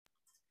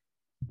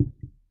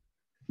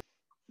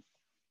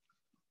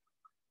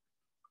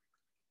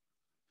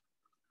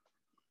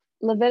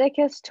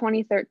Leviticus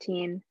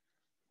 2013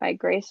 by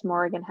Grace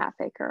Morgan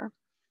Halfaker.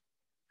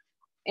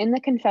 In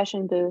the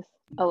confession booth,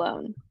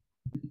 alone.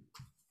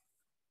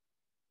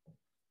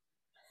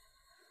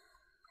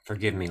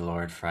 Forgive me,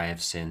 Lord, for I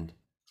have sinned.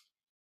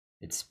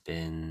 It's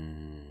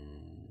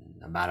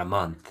been about a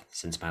month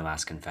since my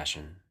last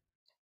confession.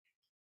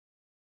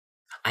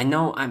 I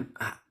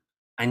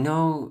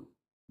know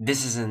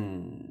this is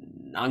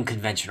an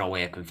unconventional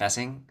way of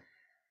confessing,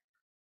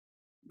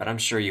 but I'm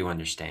sure you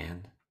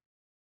understand.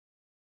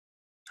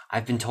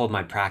 I've been told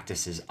my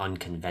practice is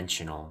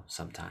unconventional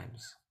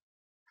sometimes.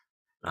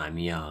 I'm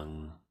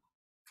young.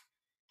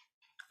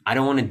 I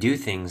don't want to do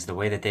things the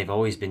way that they've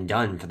always been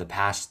done for the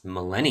past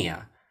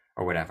millennia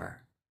or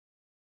whatever.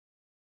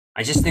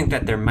 I just think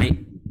that there might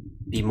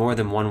be more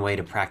than one way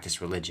to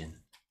practice religion.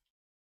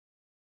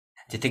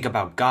 To think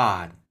about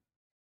God,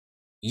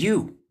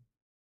 you,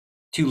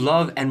 to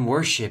love and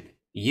worship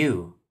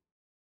you.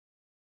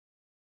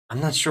 I'm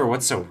not sure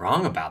what's so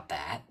wrong about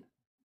that.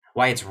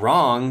 Why it's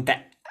wrong,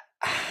 that...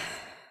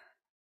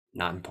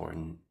 Not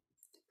important.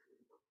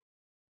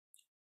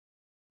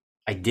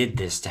 I did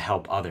this to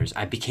help others.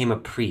 I became a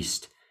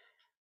priest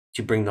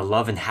to bring the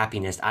love and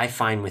happiness I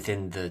find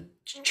within the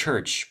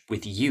church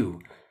with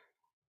you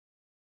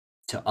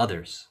to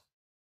others.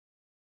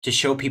 To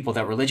show people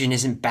that religion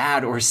isn't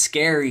bad or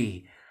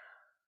scary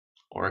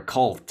or a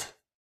cult.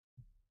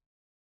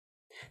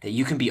 That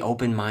you can be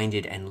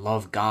open-minded and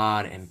love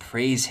God and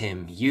praise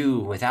Him, you,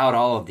 without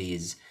all of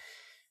these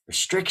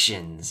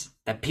restrictions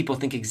that people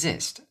think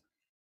exist.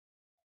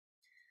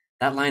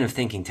 That line of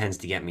thinking tends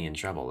to get me in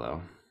trouble,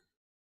 though.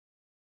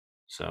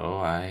 So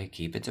I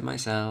keep it to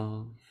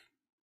myself.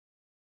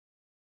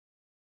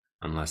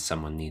 Unless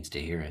someone needs to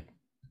hear it.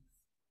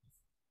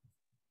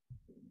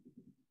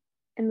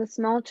 In the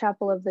small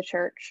chapel of the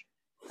church,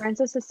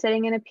 Francis is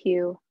sitting in a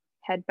pew,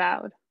 head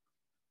bowed.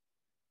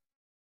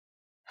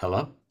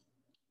 Hello?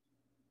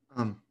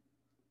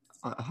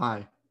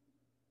 Hi.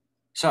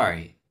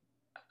 Sorry,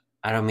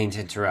 I don't mean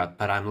to interrupt,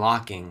 but I'm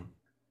locking.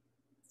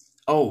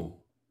 Oh,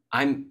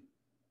 I'm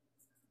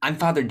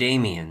Father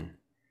Damien.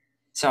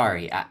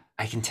 Sorry,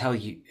 I can tell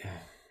you.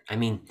 I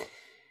mean,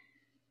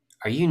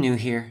 are you new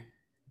here?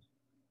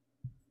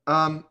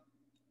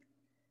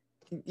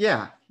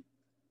 Yeah.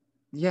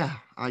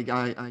 I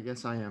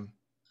guess I am.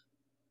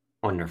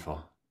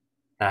 Wonderful.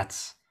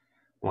 That's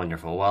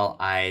wonderful. Well,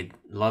 I'd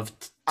love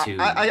to.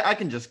 I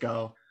can just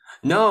go.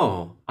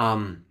 No.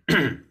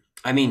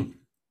 I mean,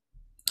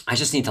 I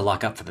just need to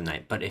lock up for the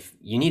night. But if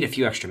you need a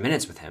few extra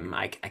minutes with him,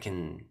 I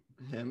can.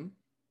 Him?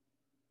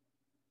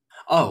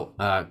 Oh,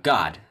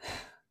 God.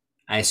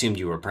 I assumed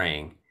you were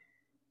praying.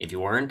 If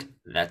you weren't,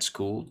 that's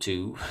cool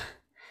too.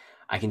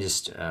 I can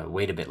just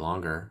wait a bit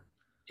longer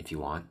if you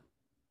want.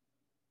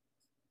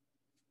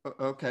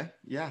 Okay.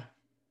 Yeah.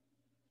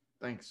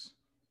 Thanks.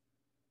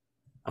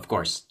 Of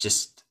course.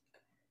 Just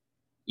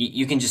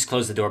you can just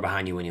close the door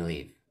behind you when you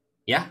leave.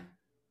 Yeah?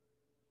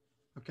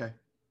 Okay.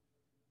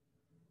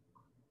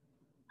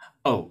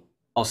 Oh,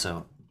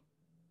 also,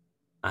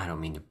 I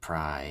don't mean to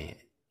pry.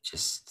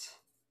 Just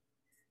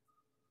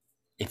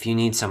if you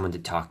need someone to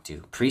talk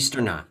to, priest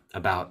or not,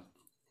 about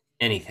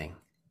anything,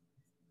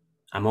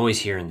 I'm always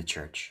here in the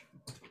church.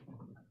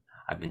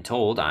 I've been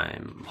told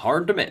I'm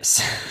hard to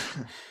miss.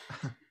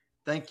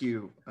 Thank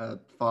you,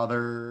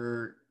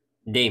 Father...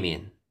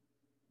 Damien.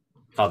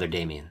 Father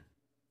Damien.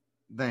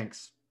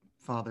 Thanks,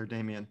 Father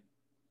Damien.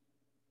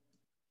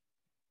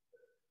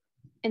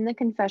 In the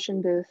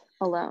confession booth,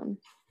 alone.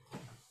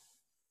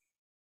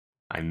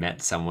 I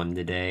met someone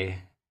today.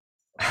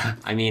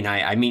 I mean,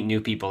 I meet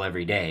new people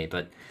every day,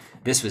 but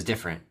this was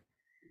different.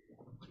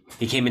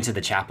 He came into the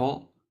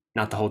chapel,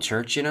 not the whole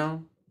church, you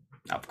know?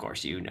 Of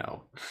course, you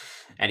know.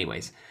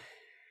 Anyways,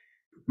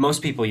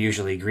 most people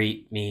usually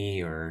greet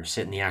me or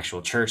sit in the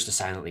actual church to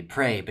silently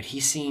pray, but he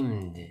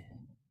seemed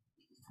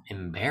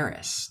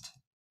embarrassed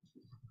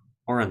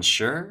or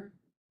unsure.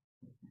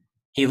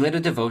 He lit a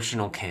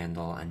devotional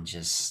candle and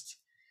just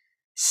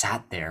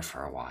sat there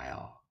for a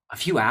while. A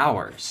few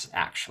hours,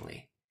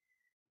 actually.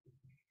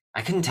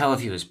 I couldn't tell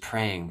if he was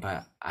praying,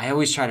 but I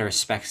always try to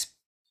respect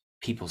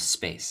people's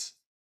space.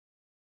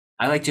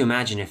 I like to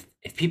imagine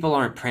if people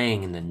aren't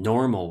praying in the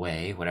normal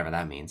way, whatever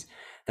that means,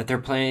 that they're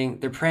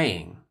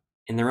praying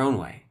in their own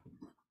way.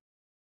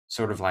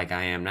 Sort of like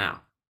I am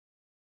now.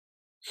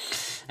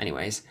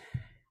 Anyways,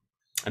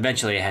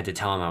 eventually I had to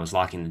tell him I was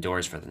locking the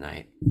doors for the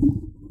night.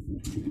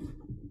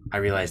 I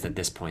realized at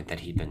this point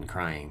that he'd been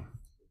crying.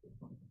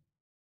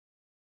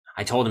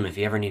 I told him if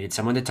he ever needed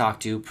someone to talk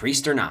to,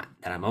 priest or not,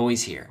 that I'm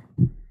always here.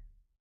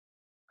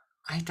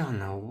 I don't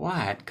know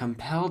what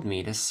compelled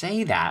me to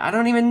say that. I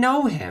don't even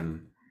know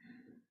him.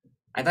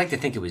 I'd like to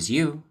think it was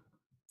you,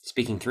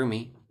 speaking through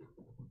me.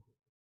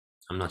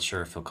 I'm not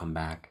sure if he'll come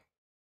back.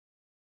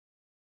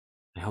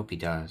 I hope he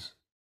does.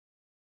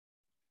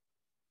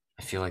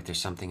 I feel like there's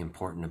something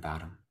important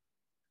about him.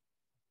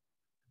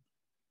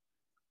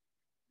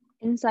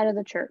 Inside of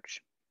the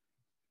church.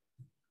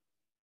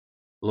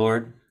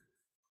 Lord,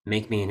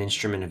 make me an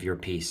instrument of your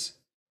peace.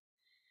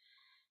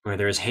 Where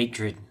there is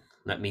hatred,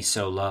 let me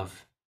sow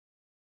love.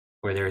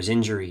 Where there is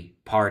injury,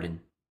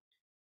 pardon.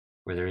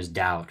 Where there is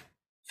doubt,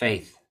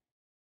 faith.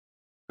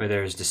 Where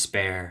there is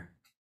despair,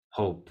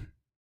 hope.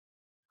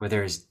 Where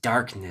there is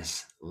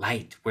darkness,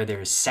 light. Where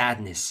there is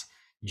sadness,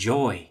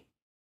 joy.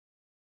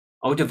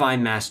 O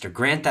divine Master,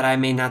 grant that I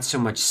may not so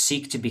much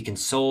seek to be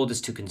consoled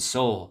as to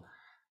console,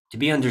 to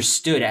be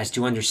understood as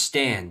to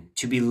understand,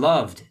 to be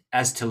loved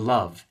as to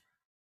love.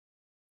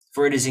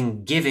 For it is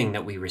in giving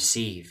that we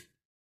receive.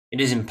 It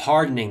is in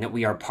pardoning that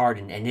we are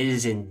pardoned, and it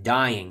is in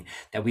dying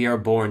that we are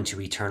born to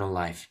eternal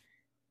life.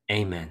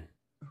 Amen.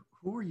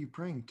 Who are you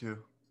praying to?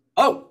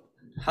 Oh,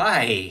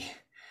 hi,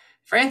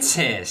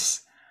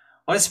 Francis.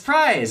 What a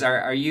surprise.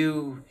 Are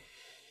you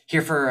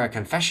here for a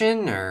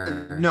confession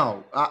or?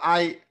 No,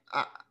 I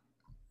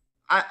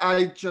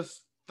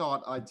just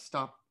thought I'd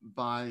stop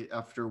by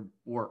after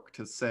work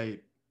to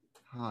say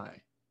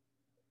hi.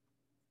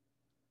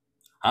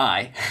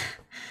 Hi.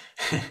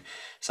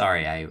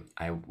 Sorry,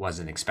 I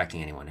wasn't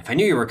expecting anyone. If I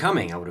knew you were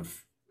coming, I would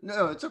have.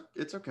 No,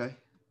 it's okay.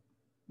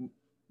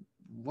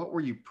 What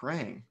were you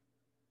praying?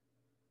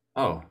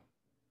 Oh,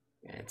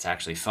 it's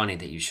actually funny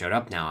that you showed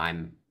up now.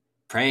 I'm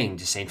praying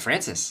to St.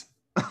 Francis.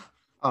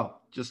 Oh,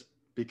 just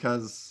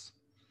because.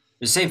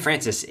 St.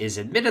 Francis is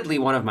admittedly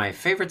one of my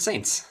favorite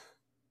saints.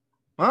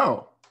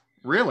 Oh,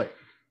 really?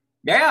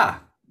 Yeah,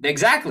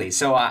 exactly.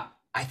 So I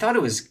thought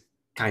it was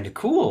kind of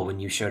cool when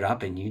you showed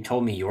up and you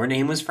told me your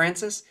name was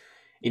Francis.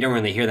 You don't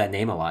really hear that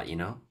name a lot, you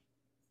know?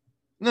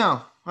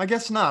 No, I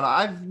guess not.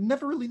 I've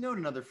never really known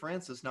another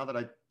Francis now that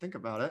I think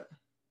about it.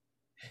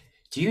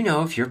 Do you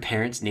know if your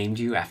parents named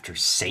you after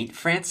Saint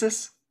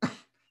Francis?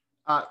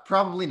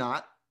 Probably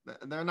not.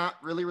 They're not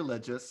really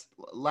religious,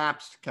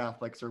 lapsed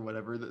Catholics or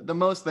whatever. The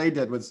most they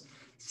did was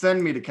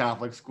send me to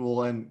Catholic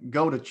school and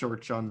go to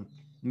church on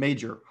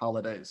major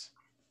holidays.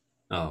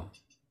 Oh.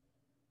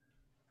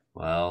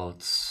 Well,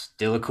 it's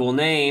still a cool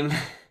name.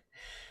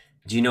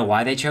 Do you know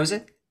why they chose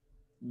it?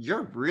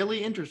 You're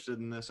really interested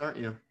in this, aren't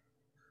you?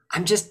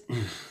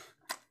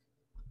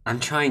 I'm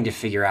trying to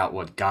figure out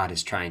what God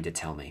is trying to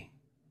tell me.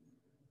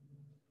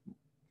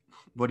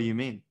 What do you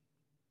mean?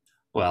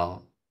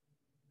 Well,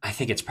 I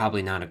think it's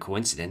probably not a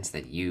coincidence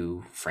that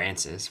you,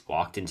 Francis,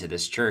 walked into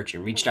this church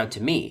and reached out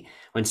to me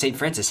when St.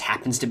 Francis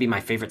happens to be my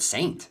favorite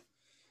saint.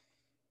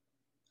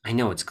 I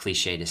know it's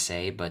cliche to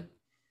say, but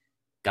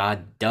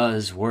God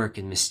does work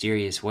in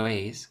mysterious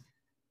ways.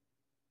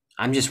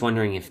 I'm just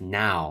wondering if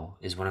now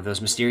is one of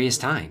those mysterious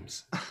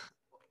times.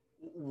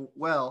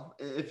 Well,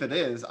 if it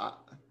is,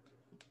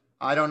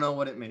 I don't know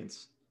what it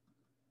means.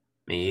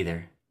 Me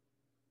either.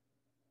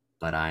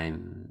 But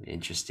I'm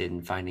interested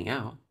in finding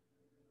out.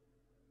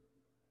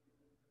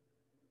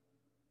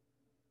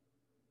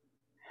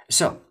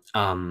 So,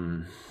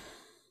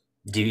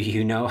 do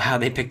you know how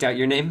they picked out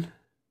your name?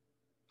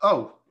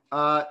 Oh,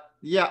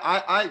 yeah,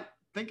 I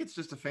think it's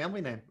just a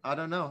family name. I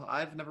don't know.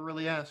 I've never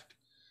really asked.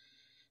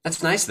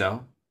 That's nice,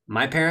 though.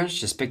 My parents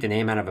just picked a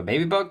name out of a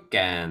baby book,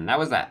 and that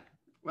was that.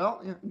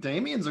 Well, yeah,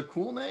 Damien's a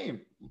cool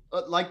name.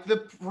 Like the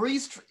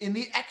priest in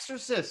The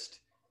Exorcist.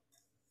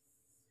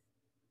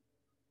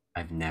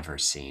 I've never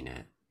seen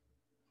it.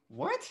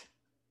 What?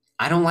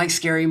 I don't like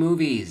scary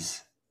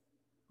movies.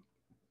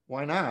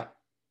 Why not?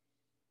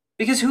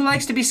 Because who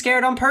likes to be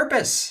scared on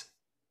purpose?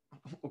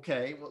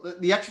 Okay, well,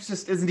 The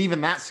Exorcist isn't even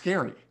that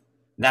scary.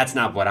 That's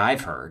not what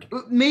I've heard.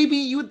 Maybe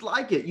you'd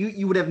like it.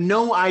 You would have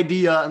no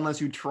idea unless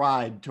you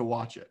tried to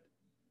watch it.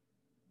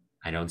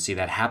 I don't see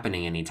that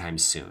happening anytime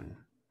soon.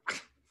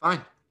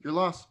 Fine, your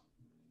loss.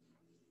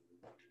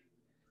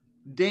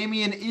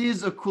 Damien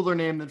is a cooler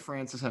name than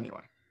Francis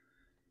anyway.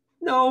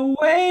 No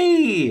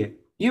way!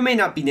 You may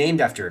not be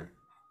named after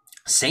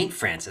Saint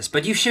Francis,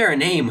 but you share a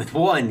name with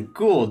one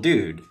cool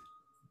dude.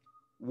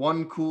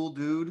 One cool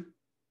dude?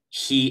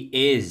 He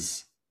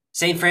is.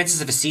 Saint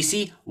Francis of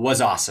Assisi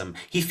was awesome.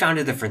 He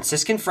founded the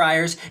Franciscan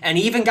Friars and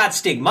he even got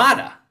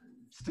stigmata.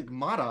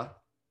 Stigmata?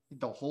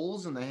 The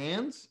holes in the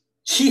hands?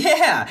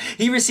 Yeah,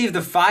 he received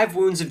the 5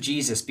 wounds of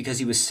Jesus because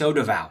he was so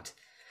devout.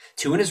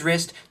 2 in his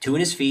wrist, 2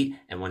 in his feet,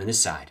 and 1 in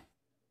his side.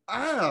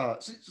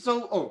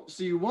 So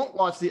you won't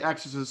watch The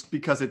Exorcist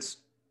because it's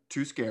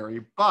too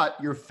scary,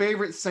 but your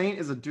favorite saint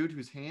is a dude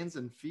whose hands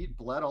and feet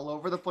bled all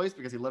over the place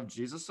because he loved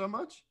Jesus so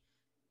much?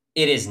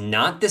 It is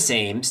not the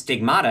same.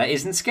 Stigmata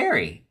isn't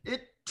scary.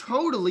 It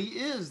totally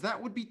is.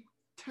 That would be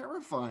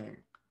terrifying.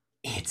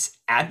 It's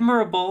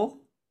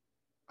admirable.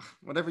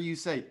 Whatever you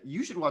say.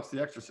 You should watch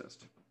The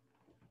Exorcist.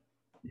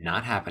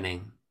 Not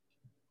happening.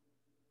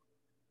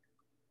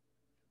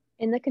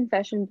 In the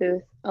confession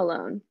booth,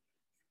 alone.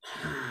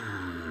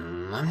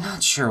 I'm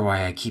not sure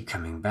why I keep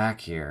coming back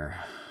here.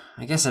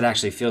 I guess it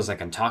actually feels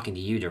like I'm talking to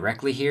you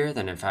directly here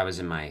than if I was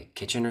in my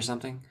kitchen or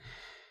something.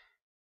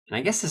 And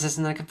I guess this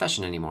isn't a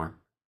confession anymore.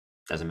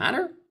 Does it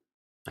matter?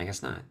 I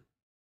guess not.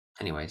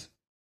 Anyways,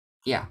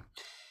 yeah.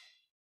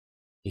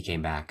 He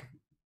came back.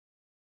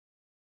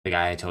 The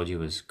guy I told you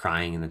was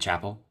crying in the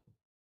chapel.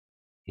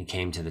 He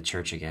came to the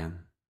church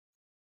again.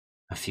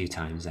 A few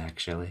times,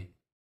 actually.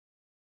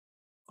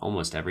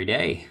 Almost every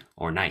day,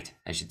 or night,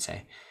 I should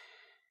say.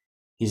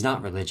 He's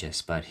not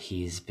religious, but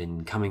he's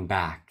been coming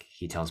back,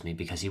 he tells me,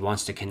 because he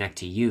wants to connect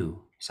to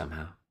you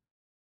somehow.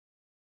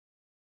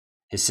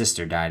 His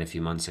sister died a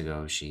few months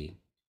ago. She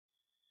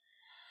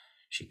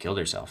killed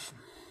herself.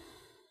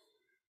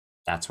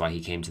 That's why he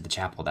came to the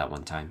chapel that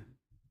one time.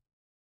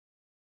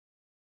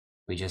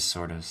 We just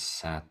sort of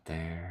sat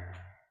there.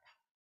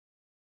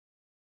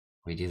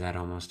 We do that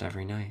almost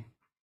every night.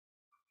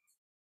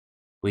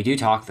 We do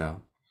talk,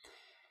 though.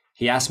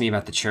 He asked me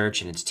about the church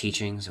and its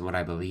teachings and what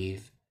I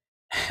believe.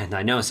 And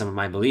I know some of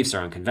my beliefs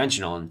are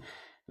unconventional, and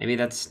maybe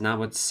that's not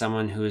what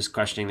someone who is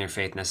questioning their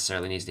faith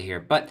necessarily needs to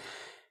hear. But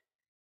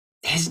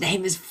his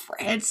name is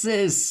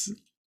Francis.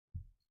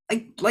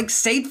 Like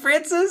Saint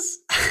Francis?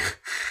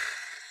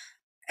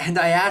 And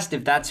I asked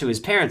if that's who his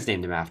parents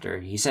named him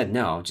after. He said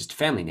no, just a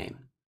family name.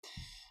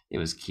 It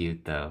was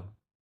cute, though.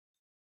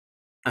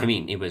 I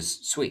mean, it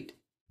was sweet.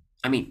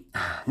 I mean,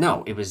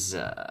 no, it was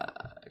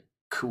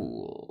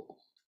cool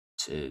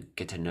to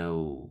get to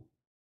know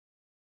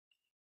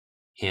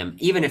him,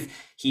 even if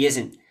he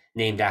isn't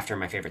named after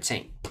my favorite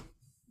saint.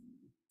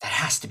 That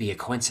has to be a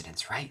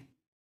coincidence, right?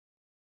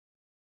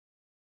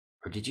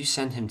 Or did you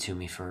send him to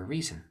me for a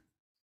reason?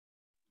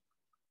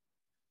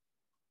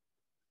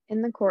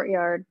 In the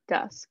courtyard,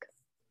 dusk.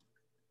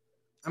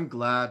 I'm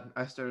glad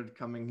I started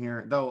coming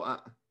here, though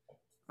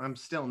I'm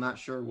still not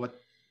sure what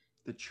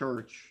the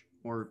church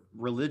or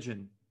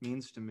religion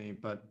means to me,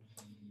 but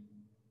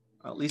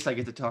at least I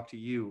get to talk to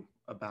you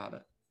about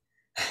it.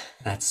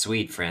 That's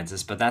sweet,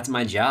 Francis, but that's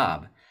my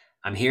job.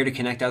 I'm here to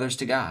connect others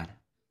to God.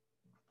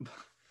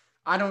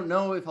 I don't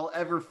know if I'll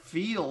ever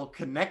feel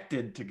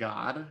connected to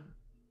God.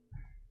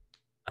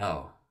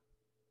 Oh.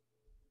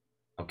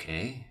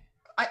 Okay.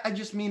 I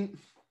just mean,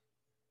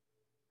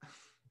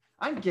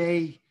 I'm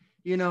gay,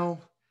 you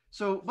know,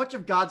 so much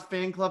of God's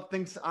fan club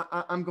thinks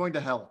I'm going to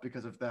hell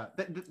because of that.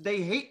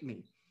 They hate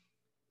me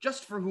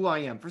just for who I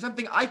am, for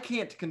something I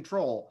can't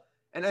control.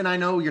 And I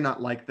know you're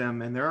not like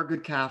them, and there are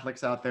good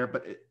Catholics out there,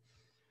 but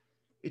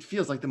it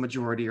feels like the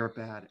majority are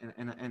bad,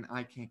 and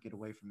I can't get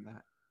away from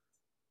that.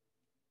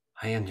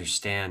 I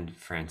understand,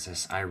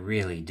 Francis. I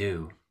really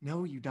do.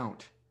 No, you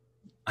don't.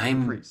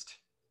 I'm a priest.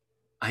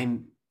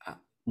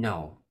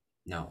 No.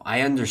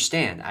 I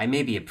understand. I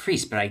may be a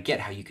priest, but I get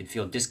how you can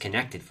feel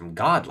disconnected from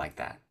God like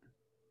that.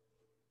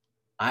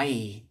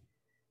 I've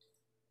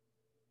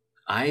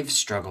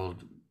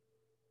struggled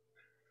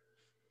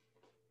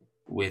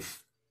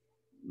with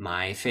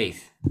my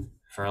faith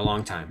for a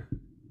long time.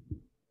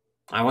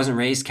 I wasn't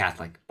raised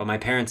Catholic, but my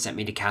parents sent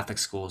me to Catholic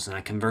schools and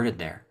I converted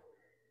there.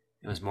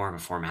 It was more of a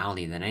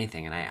formality than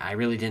anything, and I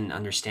really didn't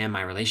understand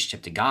my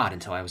relationship to God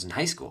until I was in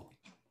high school.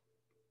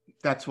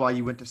 That's why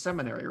you went to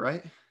seminary,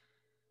 right?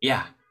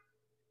 Yeah.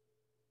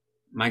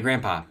 My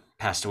grandpa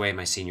passed away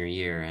my senior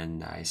year,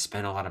 and I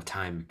spent a lot of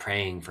time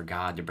praying for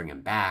God to bring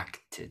him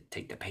back, to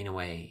take the pain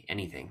away,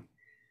 anything.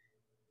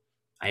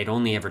 I had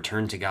only ever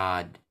turned to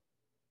God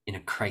in a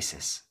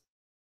crisis.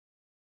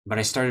 But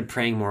I started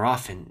praying more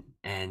often,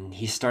 and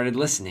he started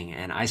listening,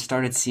 and I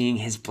started seeing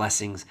his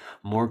blessings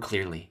more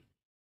clearly.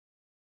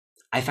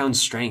 I found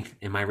strength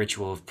in my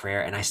ritual of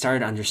prayer, and I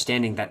started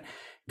understanding that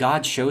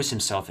God shows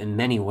himself in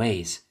many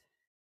ways.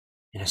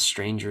 In a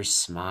stranger's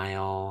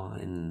smile,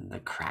 in the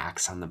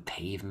cracks on the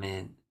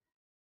pavement,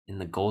 in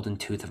the golden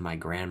tooth of my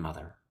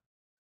grandmother.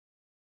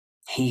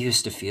 He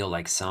used to feel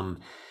like some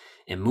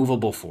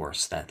immovable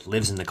force that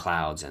lives in the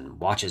clouds and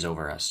watches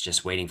over us,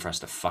 just waiting for us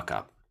to fuck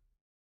up.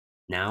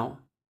 Now,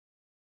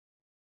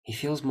 he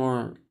feels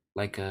more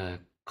like a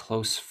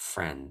close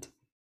friend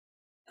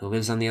who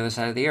lives on the other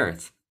side of the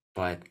earth,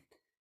 but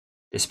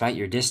despite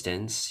your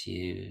distance,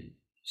 you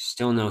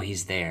still know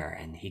he's there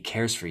and he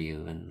cares for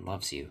you and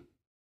loves you.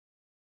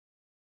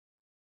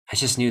 I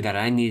just knew that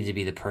I needed to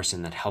be the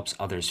person that helps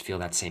others feel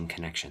that same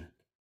connection.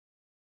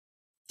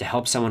 To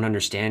help someone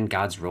understand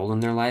God's role in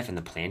their life and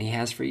the plan he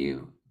has for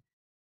you.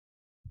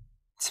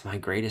 It's my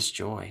greatest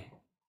joy.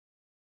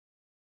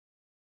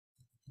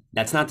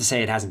 That's not to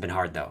say it hasn't been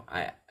hard, though.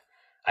 I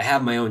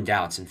have my own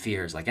doubts and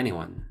fears like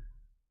anyone.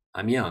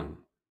 I'm young.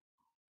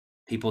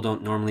 People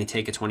don't normally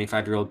take a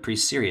 25-year-old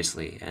priest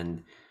seriously,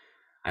 and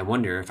I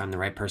wonder if I'm the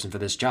right person for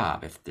this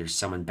job, if there's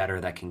someone better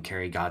that can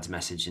carry God's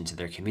message into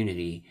their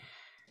community.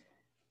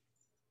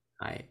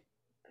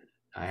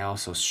 I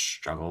also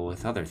struggle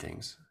with other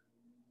things.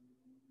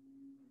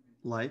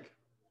 Like?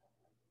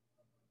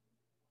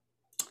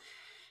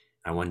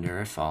 I wonder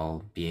if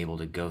I'll be able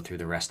to go through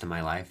the rest of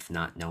my life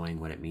not knowing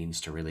what it means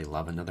to really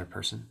love another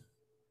person.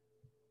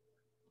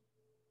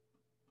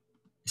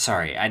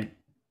 Sorry, I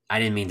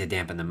didn't mean to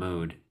dampen the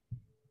mood.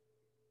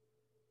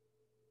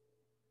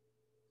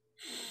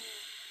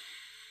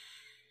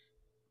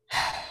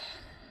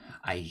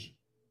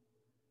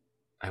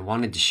 I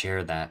wanted to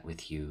share that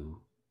with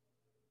you,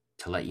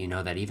 to let you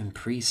know that even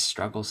priests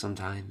struggle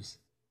sometimes,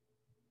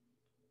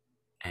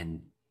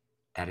 and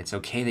that it's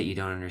okay that you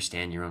don't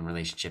understand your own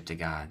relationship to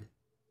God.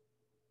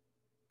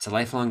 It's a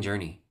lifelong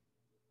journey,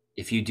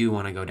 if you do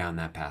want to go down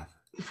that path.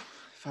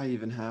 If I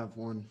even have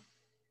one.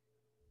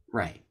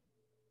 Right.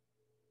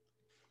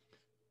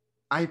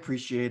 I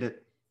appreciate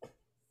it.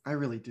 I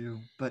really do,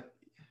 but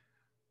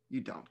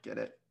you don't get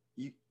it.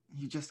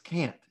 You just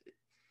can't.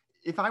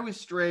 If I was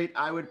straight,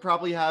 I would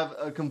probably have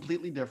a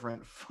completely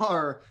different,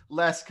 far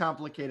less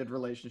complicated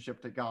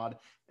relationship to God.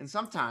 And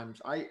sometimes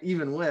I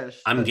even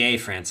wish I'm that. gay,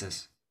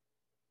 Francis.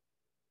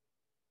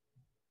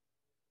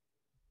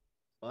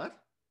 What?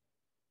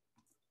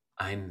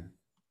 I'm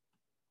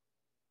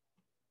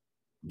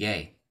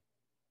gay.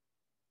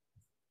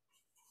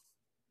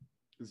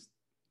 Is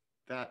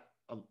that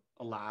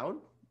allowed?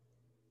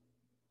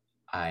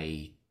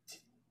 I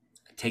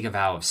take a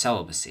vow of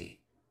celibacy,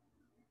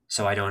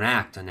 so I don't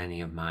act on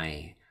any of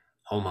my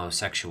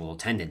homosexual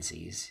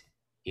tendencies,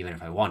 even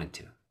if I wanted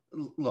to.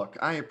 Look,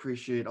 I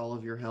appreciate all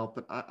of your help,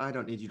 but I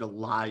don't need you to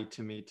lie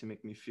to me to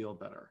make me feel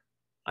better.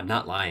 I'm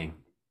not lying.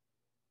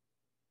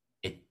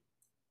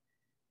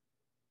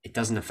 It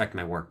doesn't affect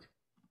my work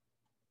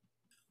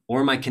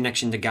or my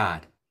connection to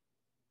God.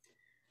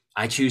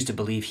 I choose to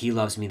believe He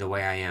loves me the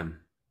way I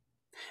am,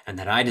 and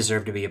that I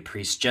deserve to be a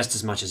priest just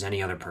as much as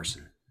any other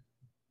person.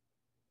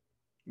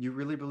 You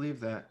really believe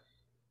that?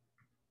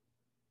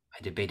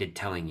 I debated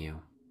telling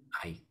you.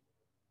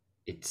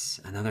 It's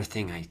another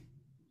thing I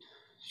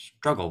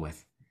struggle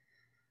with.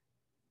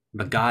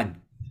 But God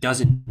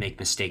doesn't make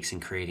mistakes in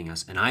creating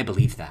us, and I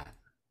believe that.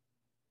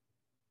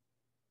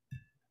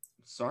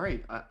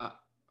 Sorry,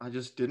 I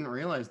just didn't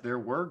realize there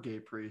were gay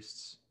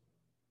priests.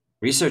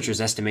 Researchers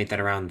estimate that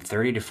around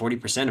 30 to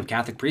 40% of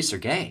Catholic priests are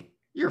gay.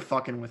 You're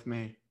fucking with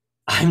me.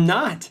 I'm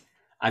not.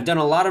 I've done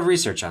a lot of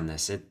research on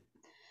this. It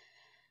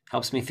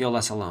helps me feel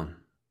less alone.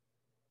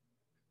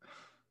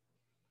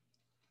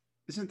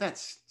 Isn't that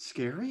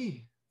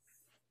scary?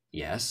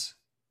 Yes.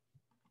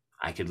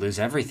 I could lose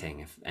everything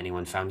if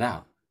anyone found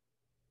out.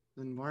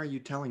 Then why are you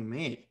telling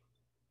me?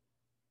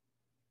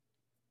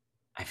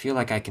 I feel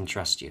like I can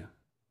trust you.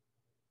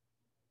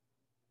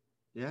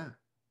 Yeah.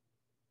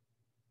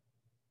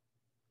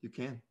 You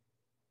can.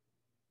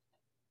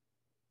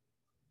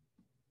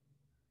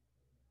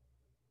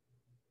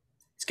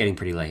 It's getting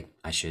pretty late.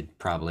 I should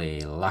probably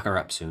lock her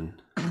up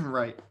soon.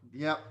 Right.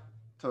 Yep.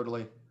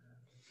 Totally.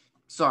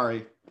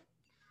 Sorry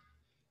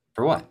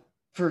For what?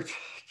 for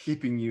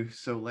keeping you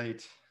so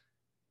late.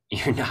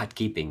 You're not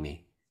keeping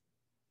me.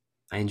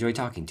 I enjoy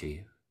talking to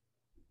you.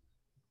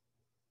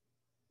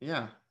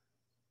 Yeah.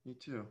 Me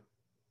too.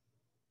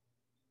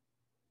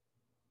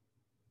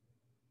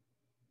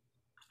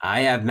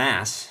 I have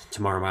Mass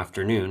tomorrow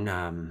afternoon,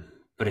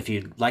 but if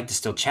you'd like to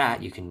still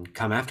chat, you can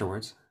come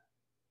afterwards.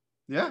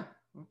 Yeah.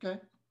 Okay.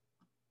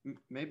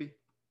 Maybe.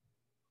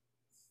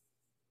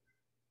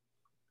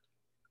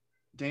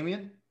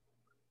 Damien?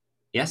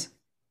 Yes?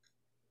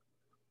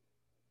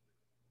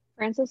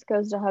 Francis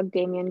goes to hug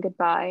Damien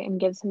goodbye and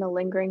gives him a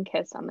lingering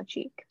kiss on the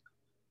cheek.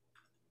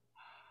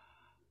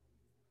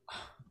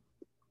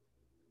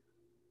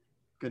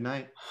 Good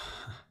night.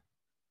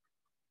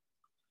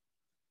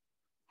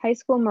 High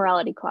school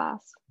morality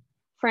class.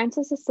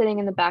 Francis is sitting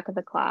in the back of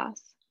the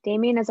class.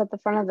 Damien is at the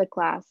front of the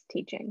class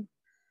teaching.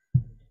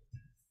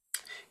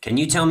 Can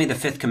you tell me the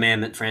fifth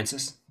commandment,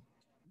 Francis?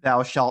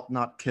 Thou shalt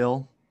not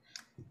kill.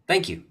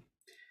 Thank you.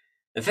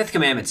 The fifth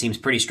commandment seems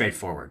pretty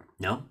straightforward,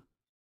 no?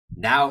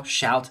 Thou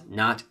shalt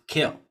not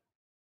kill.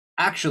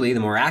 Actually, the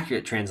more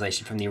accurate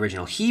translation from the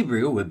original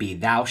Hebrew would be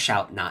thou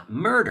shalt not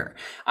murder.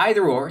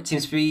 Either or, it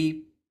seems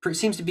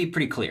to be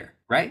pretty clear,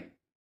 right?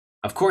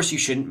 Of course, you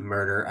shouldn't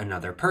murder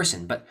another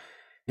person, but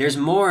there's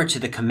more to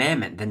the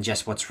commandment than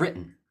just what's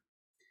written.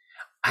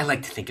 I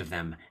like to think of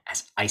them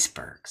as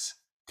icebergs.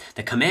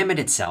 The commandment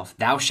itself,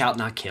 thou shalt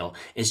not kill,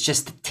 is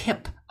just the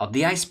tip of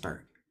the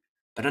iceberg.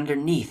 But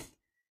underneath,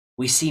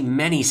 we see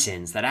many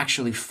sins that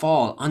actually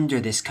fall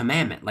under this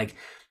commandment, like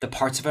the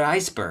parts of an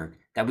iceberg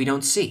that we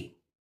don't see.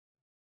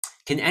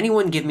 Can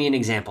anyone give me an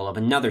example of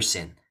another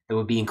sin that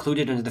would be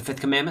included under the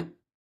fifth commandment?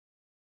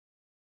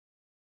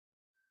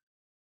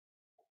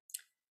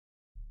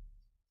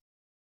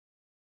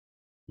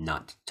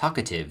 Not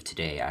talkative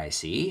today, I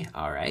see.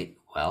 All right,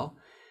 well,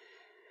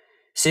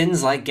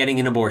 sins like getting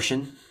an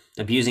abortion,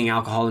 abusing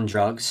alcohol and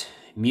drugs,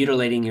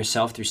 mutilating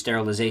yourself through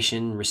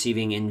sterilization,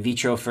 receiving in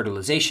vitro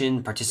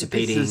fertilization,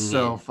 participating This is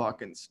so in...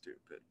 fucking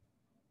stupid.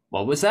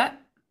 What was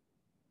that?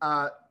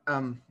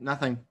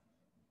 Nothing.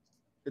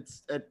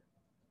 It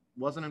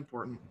wasn't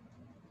important.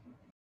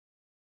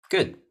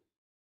 Good.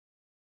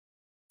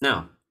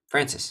 Now,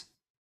 Francis,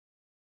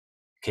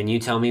 can you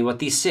tell me what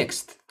the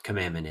sixth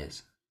commandment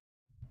is?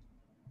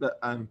 But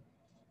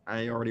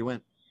I already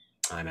went.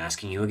 I'm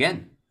asking you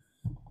again.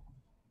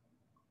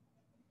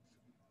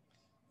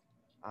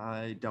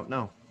 I don't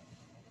know.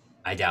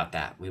 I doubt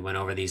that. We went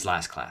over these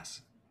last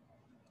class.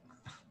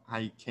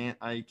 I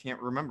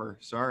can't remember.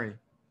 Sorry.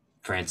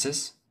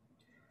 Francis,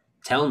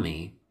 tell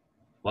me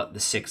what the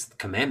sixth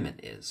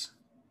commandment is.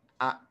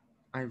 I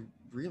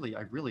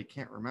really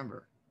can't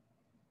remember.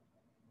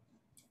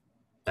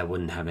 That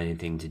wouldn't have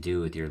anything to do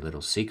with your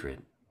little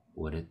secret,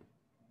 would it?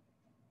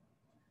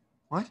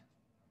 What?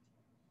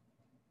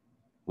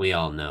 We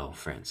all know,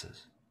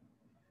 Francis.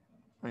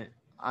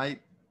 I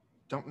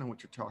don't know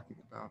what you're talking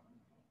about.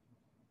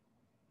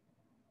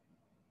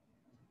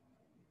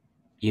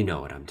 You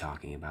know what I'm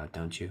talking about,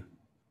 don't you?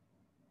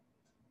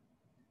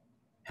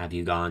 Have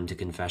you gone to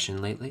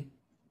confession lately?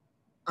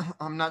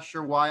 I'm not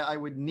sure why I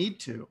would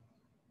need to.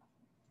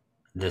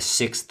 The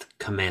sixth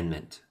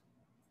commandment.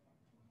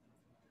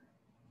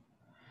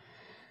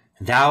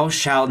 Thou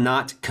shalt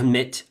not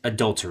commit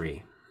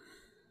adultery.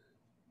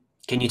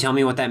 Can you tell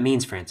me what that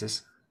means,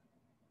 Francis?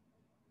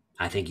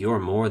 I think you're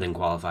more than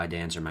qualified to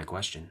answer my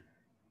question.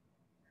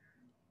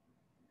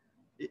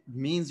 It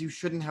means you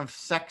shouldn't have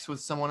sex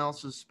with someone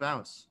else's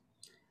spouse.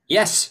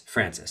 Yes,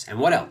 Francis. And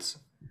what else?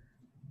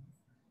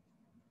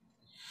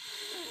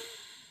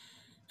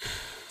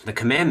 The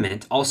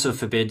commandment also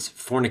forbids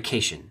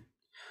fornication,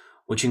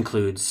 which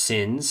includes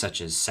sins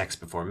such as sex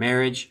before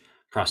marriage,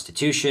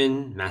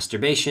 prostitution,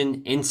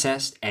 masturbation,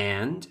 incest,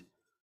 and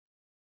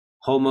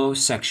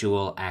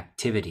homosexual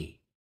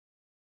activity.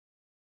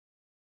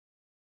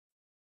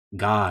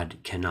 God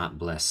cannot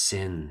bless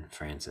sin,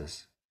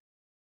 Francis.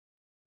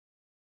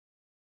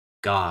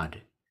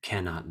 God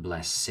cannot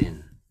bless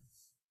sin.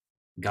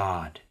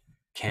 God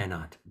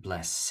cannot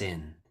bless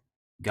sin.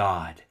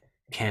 God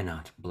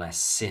cannot bless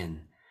sin.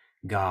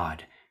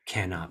 God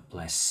cannot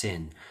bless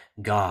sin.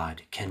 God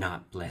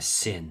cannot bless sin. God cannot bless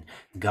sin.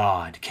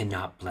 God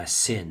cannot bless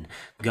sin.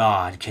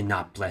 God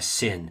cannot bless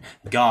sin.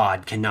 God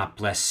cannot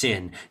bless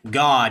sin.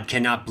 God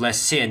cannot bless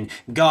sin.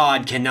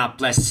 God cannot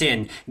bless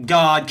sin.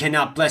 God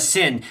cannot bless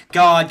sin.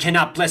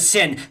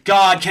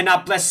 God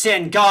cannot bless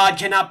sin. God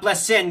cannot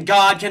bless sin.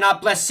 God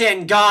cannot bless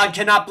sin. God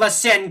cannot bless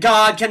sin.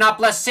 God cannot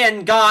bless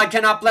sin. God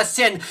cannot bless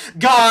sin.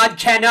 God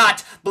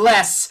cannot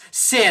bless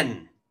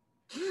sin.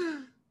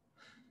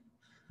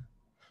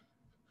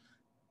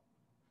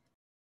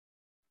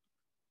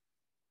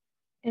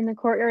 In the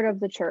courtyard of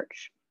the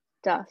church,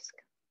 dusk.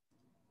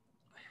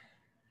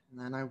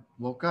 And then I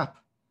woke up.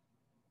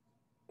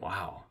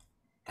 Wow.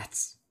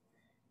 That's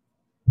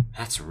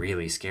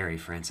really scary,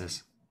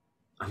 Francis.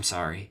 I'm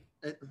sorry.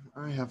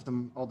 I have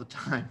them all the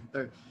time.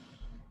 They've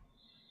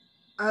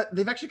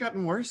actually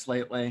gotten worse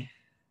lately.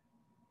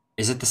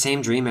 Is it the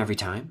same dream every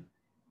time?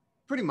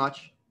 Pretty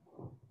much.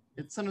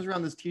 It centers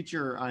around this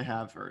teacher I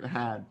have or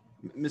had,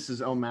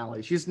 Mrs.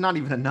 O'Malley. She's not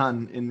even a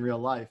nun in real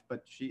life,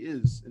 but she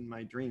is in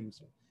my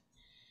dreams.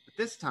 But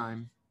this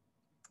time,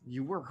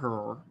 you were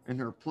her in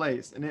her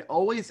place, and it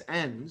always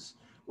ends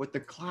with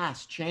the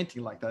class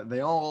chanting like that.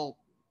 They all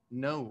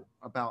know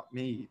about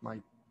me, my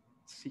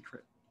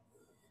secret.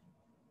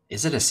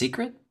 Is it a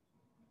secret?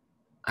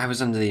 I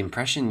was under the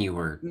impression you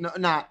were... No,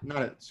 not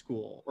at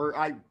school, or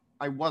I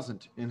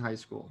wasn't in high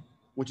school,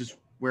 which is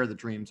where the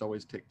dreams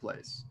always take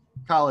place.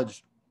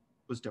 College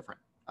was different.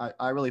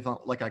 I really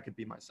felt like I could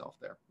be myself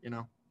there, you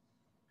know?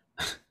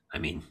 I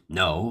mean,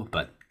 no,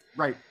 but...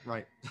 Right.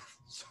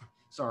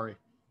 Sorry.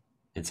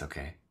 It's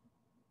okay.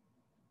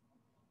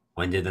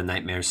 When did the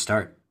nightmares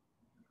start?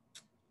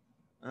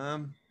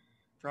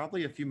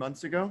 Probably a few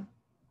months ago.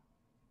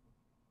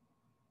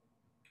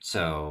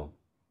 So,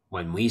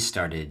 when we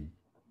started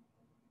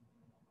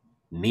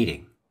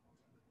meeting.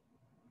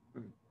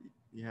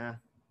 Yeah,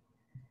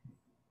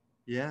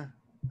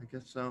 I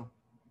guess so.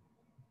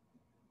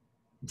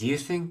 Do you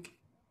think...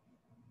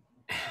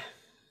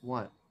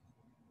 What?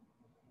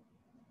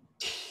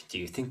 Do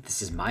you think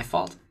this is my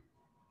fault?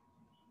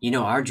 You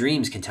know, our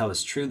dreams can tell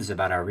us truths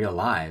about our real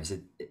lives.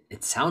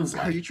 It sounds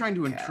like... Are you trying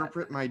to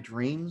interpret my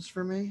dreams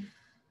for me?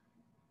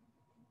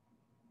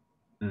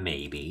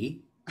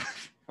 Maybe.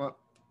 Well,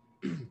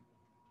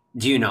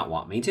 Do you not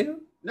want me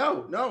to?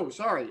 no,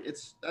 sorry.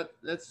 It's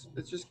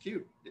just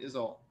cute, is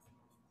all.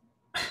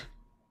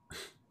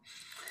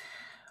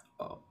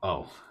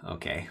 Oh,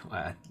 okay.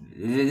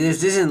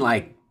 This isn't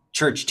like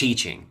church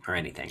teaching or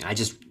anything. I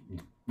just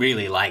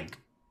really like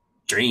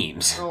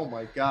dreams. Oh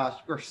my gosh,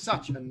 you're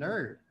such a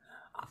nerd.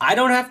 I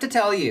don't have to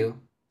tell you.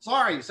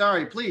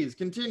 Sorry, please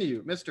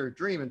continue, Mr.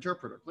 Dream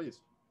Interpreter, please.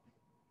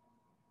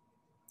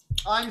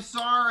 I'm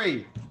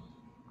sorry.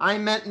 I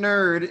meant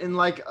nerd in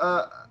like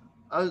a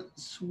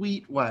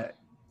sweet way.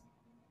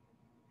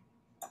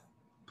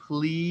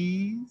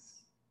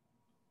 Please?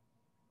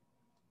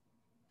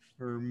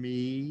 For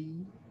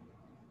me?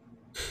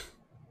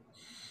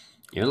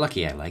 You're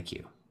lucky I like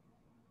you.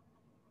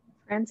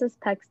 Francis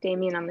pecks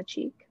Damien on the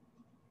cheek.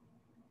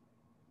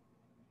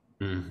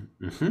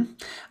 Mm-hmm.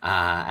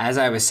 As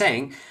I was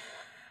saying,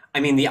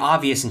 I mean, the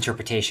obvious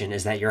interpretation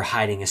is that you're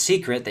hiding a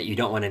secret that you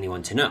don't want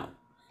anyone to know.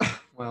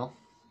 Well,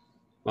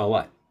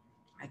 what?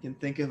 I can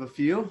think of a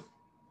few.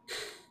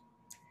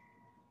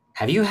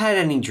 Have you had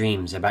any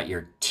dreams about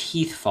your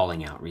teeth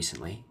falling out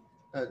recently?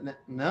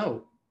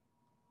 No.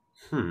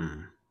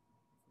 Do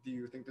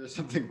you think there's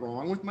something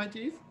wrong with my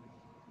teeth?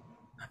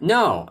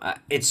 No,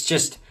 it's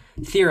just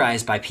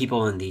theorized by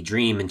people in the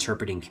dream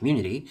interpreting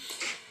community,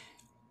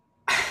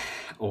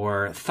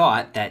 or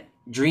thought that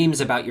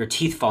dreams about your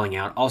teeth falling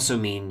out also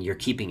mean you're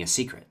keeping a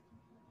secret.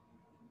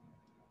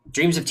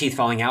 Dreams of teeth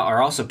falling out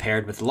are also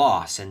paired with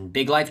loss and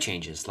big life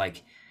changes,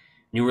 like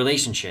new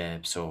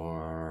relationships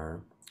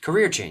or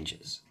career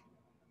changes.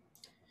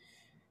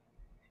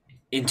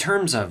 In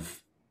terms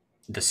of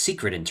the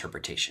secret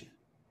interpretation,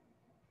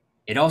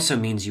 it also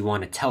means you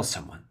want to tell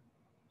someone,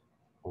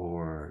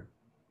 or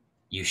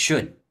You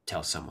should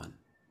tell someone,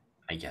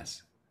 I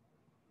guess.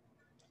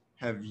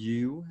 Have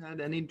you had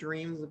any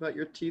dreams about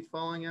your teeth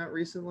falling out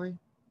recently?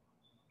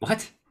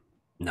 What?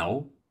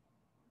 No,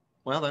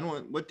 Well, then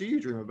what do you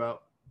dream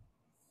about?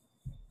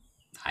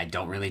 I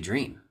don't really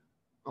dream.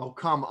 Oh,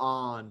 come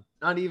on.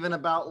 Not even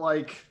about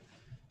like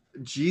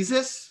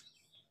Jesus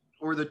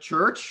or the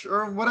church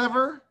or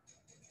whatever?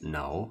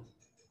 No,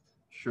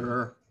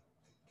 Sure.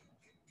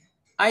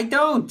 I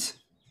don't.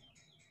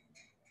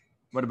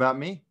 What about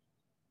me?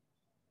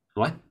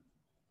 What?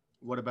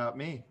 What about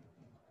me?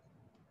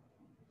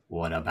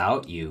 What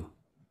about you?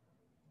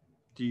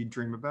 Do you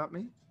dream about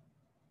me?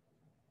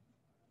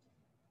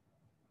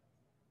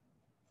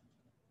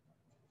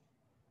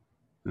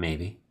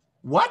 Maybe.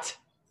 What?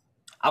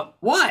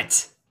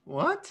 What?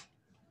 What?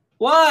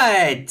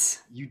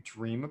 What? You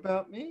dream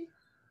about me?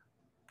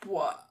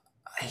 What?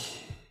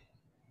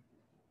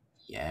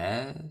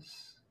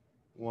 Yes.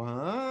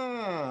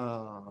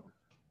 Wow.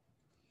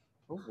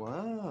 Oh,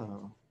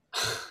 wow.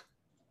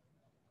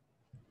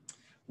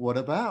 What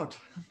about?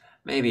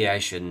 Maybe I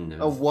shouldn't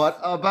have. What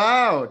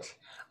about?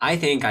 I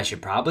think I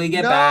should probably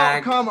get No,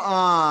 back. come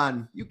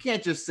on. You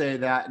can't just say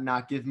that and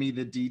not give me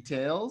the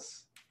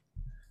details.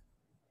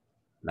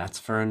 That's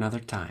for another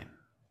time.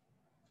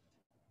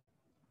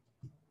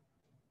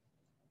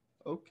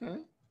 Okay.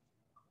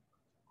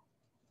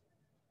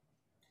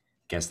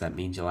 Guess that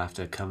means you'll have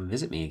to come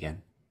visit me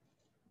again.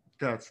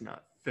 That's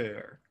not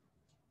fair.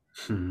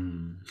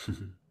 You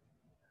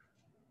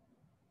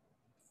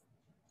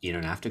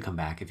don't have to come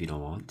back if you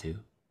don't want to.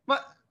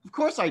 But of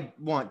course I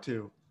want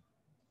to.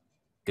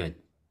 Good.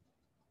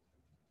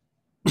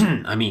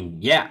 I mean,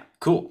 yeah,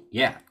 cool.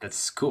 Yeah,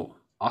 that's cool.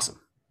 Awesome.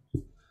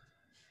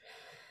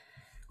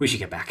 We should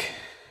get back.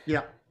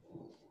 Yeah.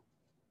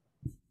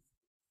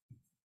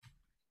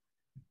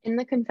 In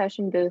the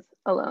confession booth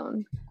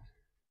alone.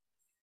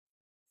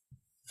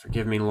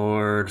 Forgive me,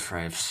 Lord, for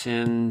I have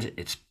sinned.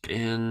 It's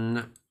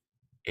been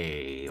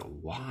a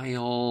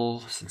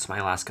while since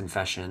my last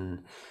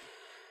confession.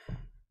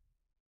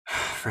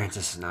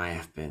 Francis and I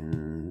have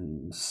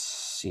been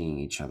seeing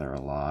each other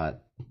a lot.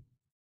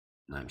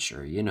 I'm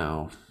sure you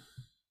know.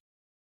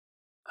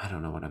 I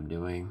don't know what I'm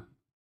doing.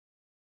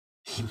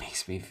 He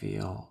makes me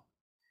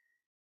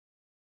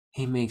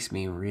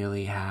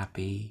really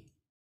happy.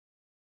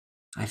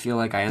 I feel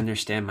like I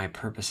understand my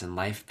purpose in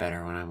life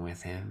better when I'm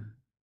with him.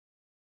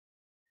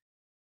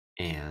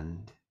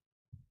 And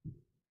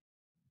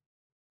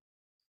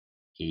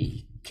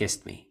he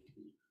kissed me.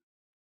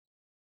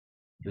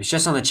 It was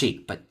just on the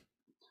cheek, but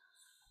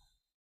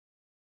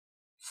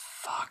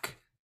fuck.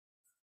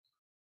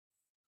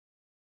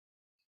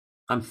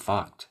 I'm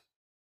fucked.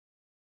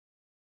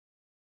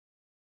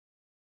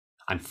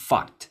 I'm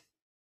fucked.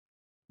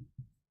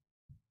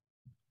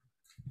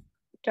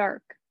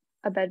 Dark.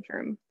 A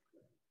bedroom.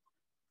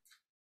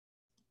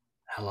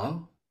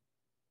 Hello?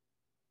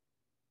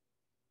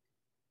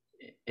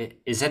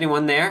 Is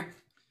anyone there?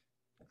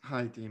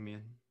 Hi,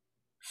 Damien.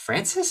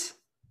 Francis?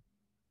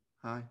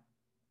 Hi.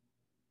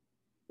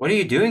 What are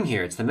you doing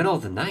here? It's the middle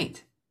of the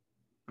night.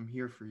 I'm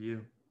here for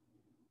you.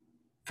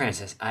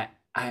 Francis,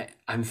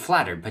 I'm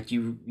flattered, but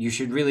you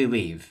should really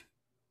leave.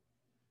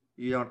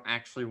 You don't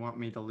actually want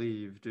me to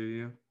leave, do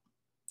you?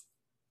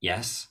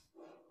 Yes,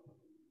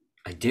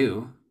 I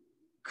do.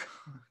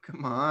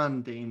 Come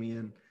on,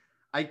 Damien.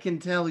 I can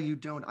tell you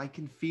don't. I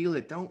can feel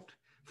it. Don't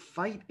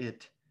fight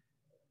it.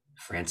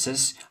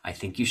 Francis, I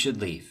think you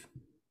should leave.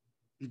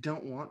 You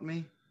don't want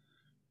me?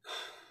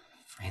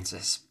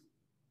 Francis,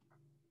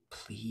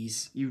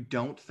 please. You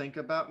don't think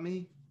about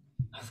me?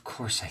 Of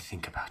course I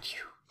think about you.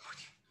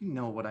 You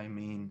know what I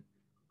mean.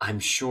 I'm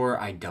sure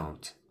I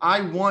don't.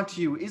 I want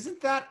you.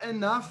 Isn't that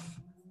enough?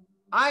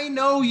 I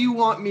know you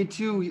want me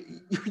to.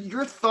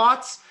 Your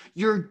thoughts,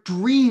 your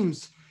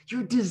dreams,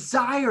 your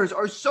desires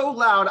are so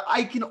loud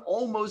I can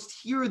almost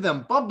hear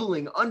them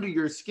bubbling under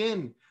your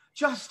skin,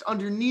 just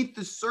underneath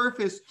the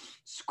surface,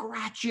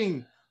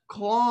 scratching,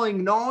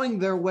 clawing, gnawing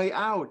their way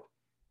out.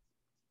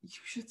 You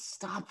should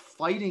stop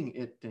fighting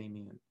it,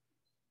 Damien.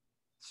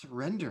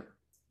 Surrender.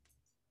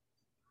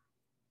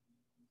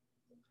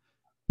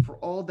 For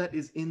all that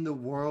is in the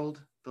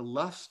world, the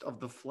lust of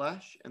the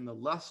flesh and the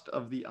lust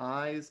of the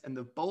eyes and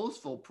the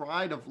boastful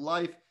pride of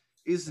life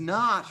is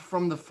not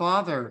from the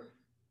Father,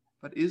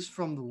 but is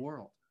from the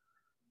world.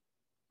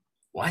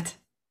 What?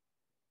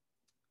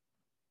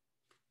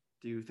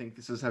 Do you think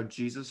this is how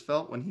Jesus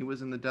felt when he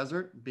was in the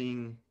desert,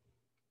 being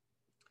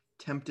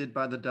tempted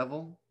by the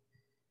devil?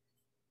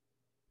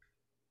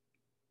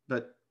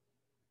 But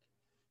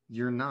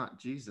you're not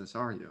Jesus,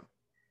 are you?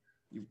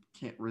 You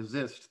can't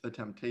resist the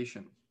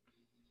temptation.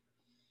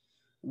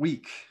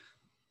 Weak.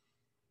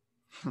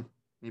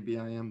 Maybe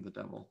I am the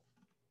devil.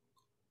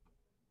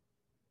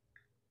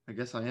 I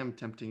guess I am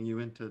tempting you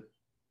into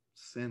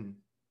sin.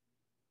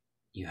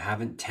 You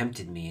haven't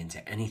tempted me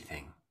into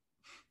anything.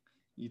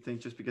 You think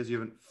just because you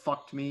haven't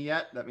fucked me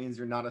yet, that means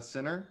you're not a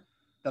sinner?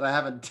 That I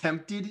haven't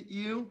tempted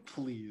you?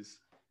 Please.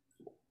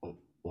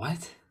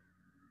 What?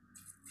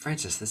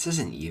 Francis, this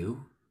isn't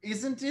you.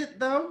 Isn't it,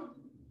 though?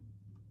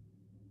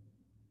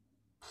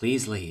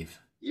 Please leave.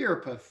 You're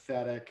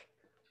pathetic.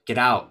 Get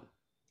out.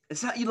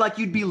 It's not like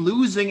you'd be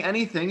losing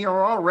anything.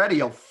 You're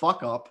already a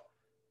fuck up.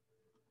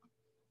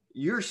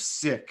 You're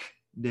sick,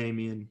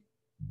 Damien.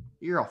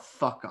 You're a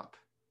fuck up.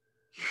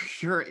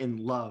 You're in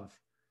love.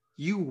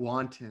 You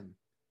want him.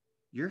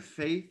 Your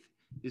faith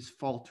is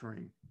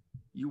faltering.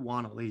 You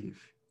want to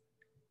leave.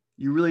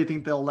 You really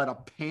think they'll let a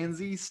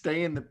pansy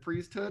stay in the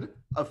priesthood?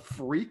 A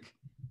freak?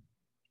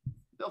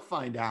 They'll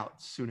find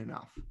out soon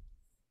enough.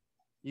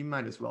 You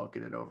might as well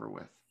get it over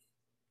with.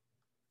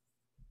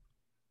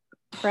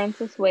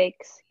 Francis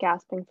wakes,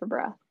 gasping for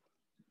breath.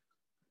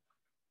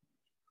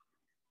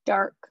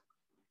 Dark.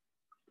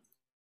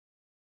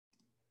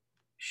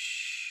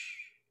 Shh.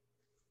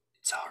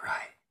 It's all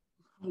right.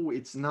 Oh,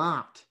 it's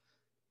not.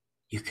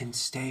 You can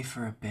stay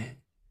for a bit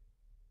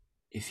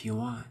if you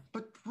want.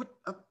 But what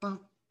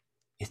about...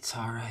 It's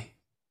all right.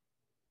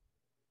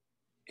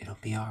 It'll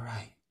be all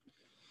right.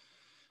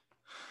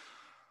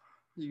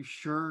 Are you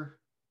sure?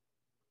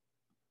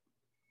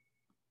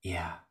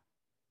 Yeah.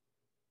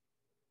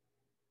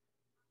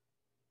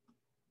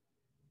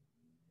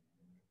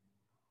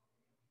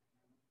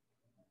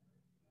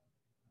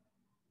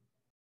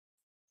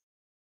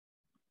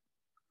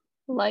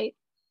 Light.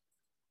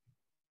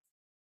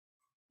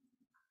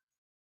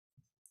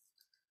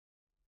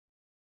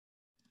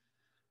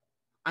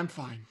 I'm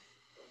fine.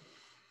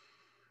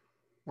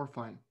 We're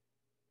fine.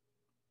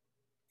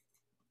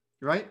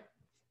 Right?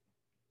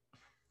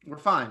 We're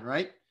fine,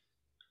 right?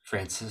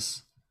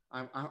 Francis,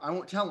 I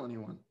won't tell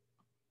anyone.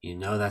 you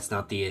know that's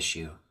not the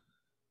issue.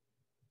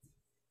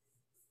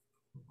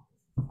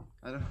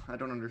 I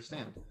don't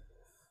understand.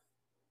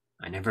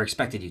 I never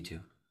expected you to.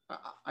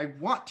 I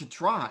want to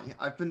try.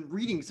 I've been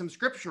reading some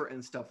scripture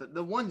and stuff, that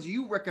the ones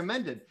you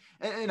recommended.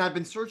 And I've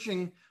been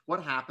researching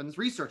what happens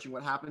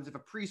if a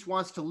priest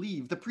wants to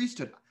leave the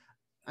priesthood.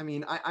 I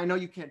mean, I know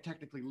you can't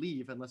technically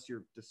leave unless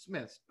you're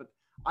dismissed, but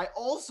I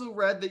also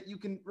read that you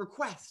can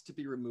request to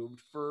be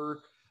removed for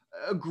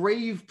a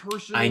grave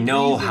personal I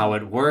know reason how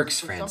it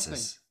works, or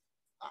Francis.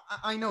 something.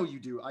 I know you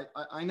do.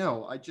 I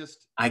know.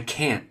 I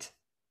can't.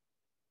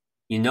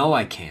 You know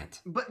I can't.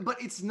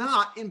 But it's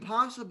not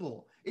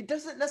impossible. It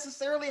doesn't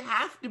necessarily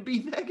have to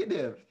be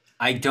negative.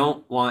 I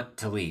don't want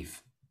to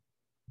leave.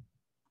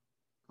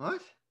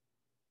 What?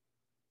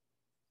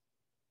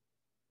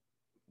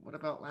 What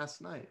about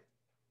last night?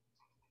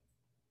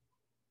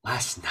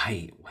 Last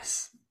night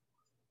was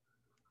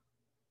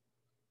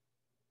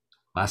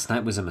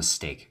a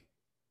mistake.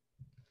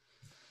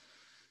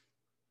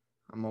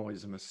 I'm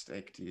always a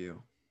mistake to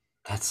you.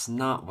 That's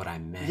not what I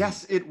meant.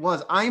 Yes, it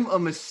was. I'm a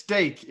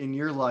mistake in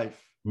your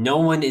life. No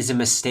one is a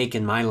mistake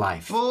in my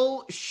life.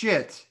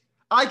 Bullshit.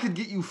 I could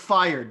get you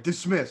fired,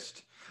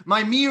 dismissed.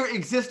 My mere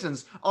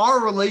existence, our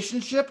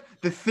relationship,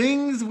 the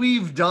things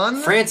we've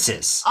done.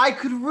 Francis! I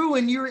could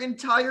ruin your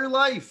entire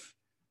life.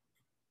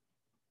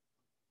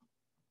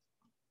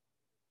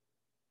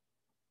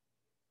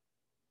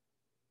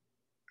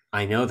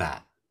 I know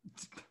that.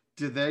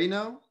 Do they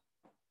know?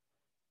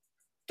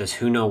 Does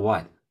who know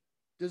what?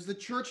 Does the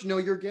church know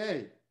you're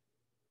gay?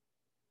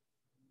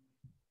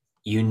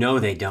 You know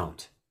they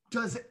don't.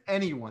 Does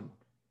anyone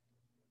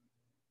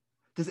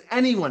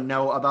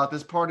know about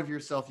this part of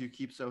yourself you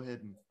keep so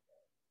hidden?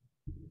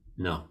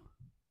 No.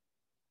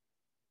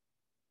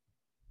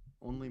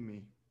 Only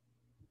me.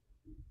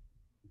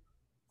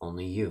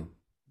 Only you.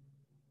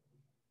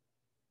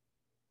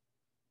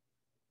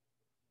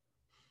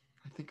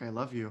 I think I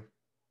love you.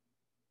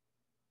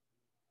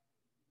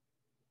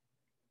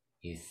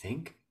 You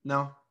think?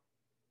 No.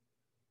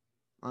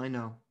 I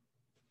know.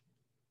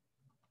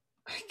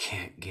 I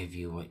can't give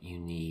you what you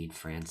need,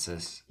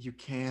 Francis. You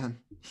can.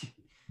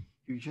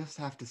 You just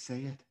have to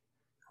say it.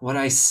 What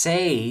I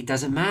say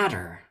doesn't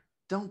matter.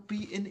 Don't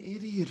be an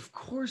idiot. Of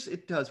course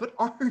it does. What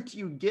aren't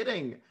you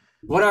getting?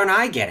 What aren't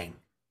I getting?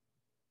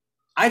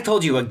 I've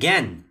told you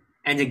again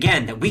and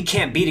again that we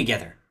can't be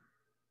together.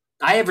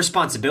 I have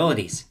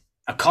responsibilities,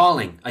 a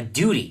calling, a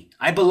duty.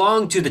 I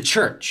belong to the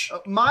church.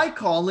 My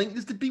calling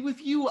is to be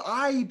with you.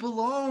 I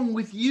belong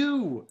with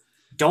you.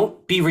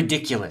 Don't be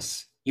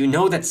ridiculous. You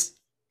know that's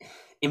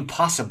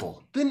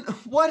impossible. Then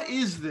what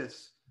is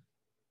this?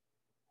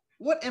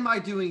 What am I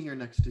doing here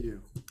next to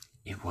you?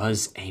 It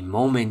was a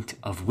moment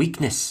of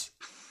weakness.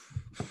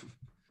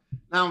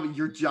 Now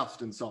you're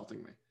just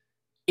insulting me.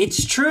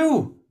 It's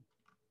true.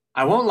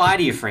 I won't lie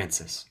to you,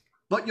 Francis.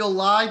 But you'll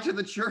lie to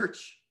the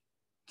church,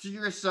 to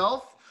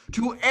yourself,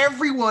 to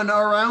everyone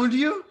around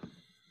you.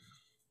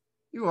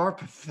 You are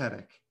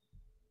pathetic.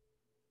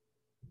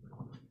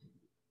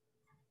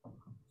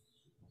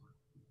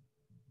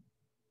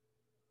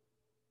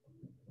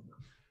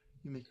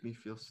 You make me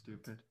feel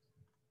stupid.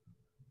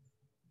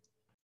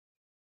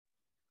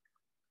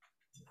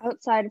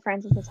 Outside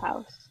Francis's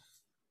house.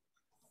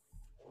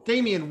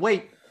 Damien,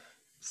 wait.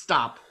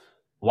 Stop.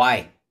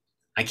 Why?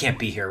 I can't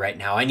be here right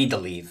now. I need to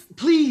leave.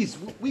 Please,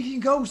 we can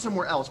go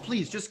somewhere else.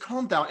 Please, just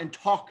calm down and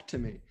talk to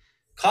me.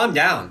 Calm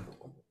down.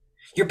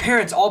 Your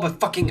parents all but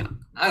fucking,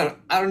 I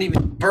don't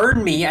even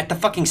burn me at the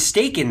fucking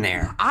stake in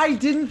there. I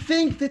didn't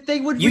think that they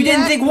would You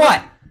didn't react. think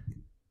what?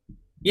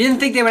 You didn't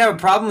think they would have a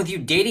problem with you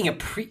dating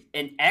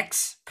an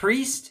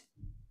ex-priest?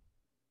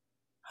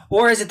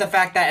 Or is it the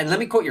fact that, and let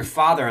me quote your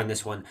father on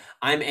this one,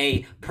 I'm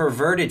a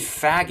perverted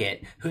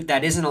faggot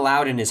that isn't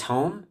allowed in his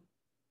home?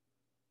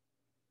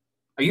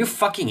 Are you a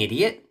fucking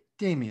idiot?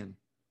 Damien.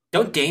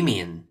 Don't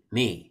Damien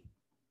me.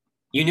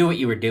 You knew what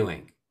you were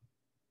doing.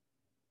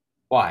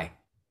 Why?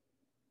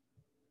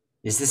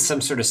 Is this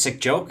some sort of sick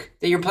joke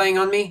that you're playing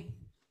on me?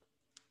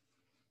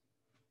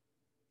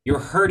 You're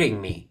hurting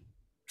me,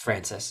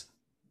 Francis.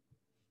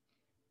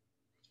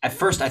 At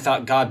first, I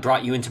thought God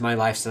brought you into my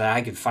life so that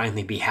I could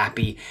finally be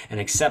happy and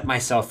accept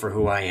myself for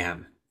who I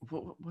am.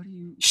 What do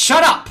you...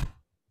 Shut up!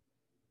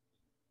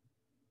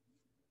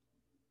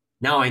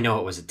 Now I know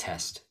it was a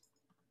test.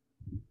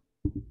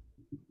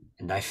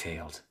 And I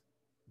failed.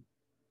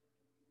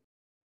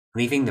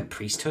 Leaving the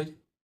priesthood?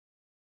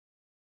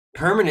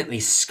 Permanently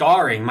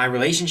scarring my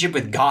relationship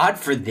with God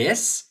for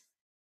this?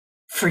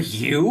 For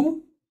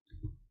you?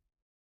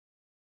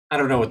 I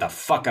don't know what the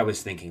fuck I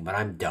was thinking, but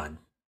I'm done.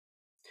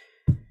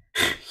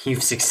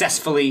 You've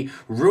successfully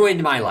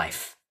ruined my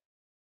life.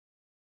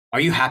 Are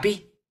you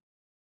happy?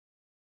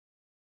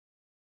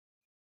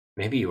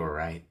 Maybe you were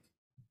right.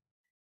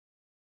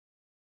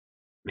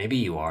 Maybe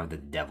you are the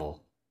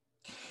devil.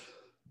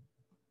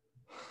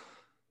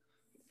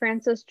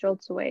 Francis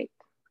jolts awake.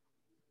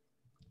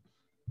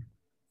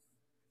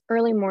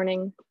 Early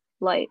morning,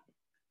 light.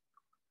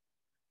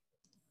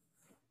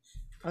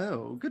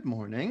 Oh, good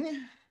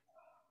morning.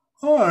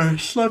 Oh, I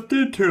slept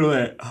in too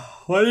late.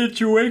 Why didn't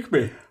you wake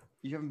me?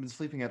 You haven't been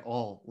sleeping at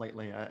all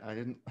lately. I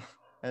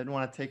didn't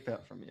want to take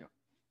that from you.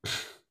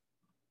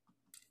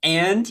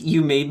 And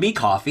you made me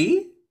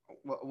coffee?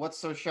 What's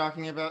so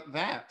shocking about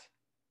that?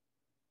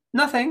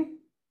 Nothing.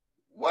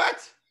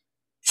 What?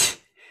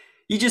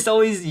 You just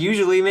always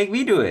usually make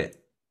me do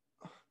it.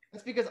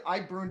 That's because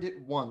I burned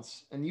it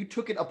once, and you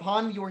took it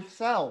upon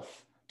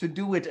yourself to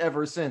do it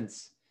ever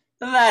since.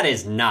 That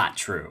is not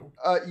true.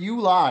 You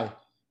lie.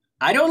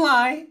 I don't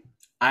lie.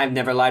 I've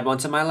never lied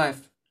once in my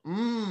life.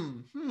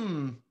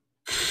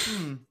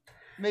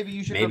 Maybe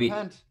you should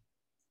repent.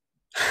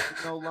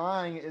 No,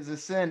 lying is a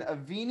sin, a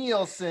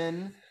venial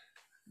sin,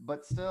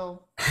 but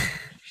still.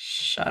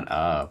 Shut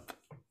up.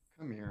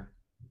 Come here.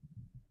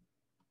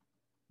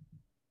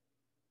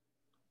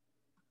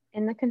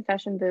 In the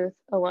confession booth,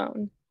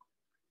 alone.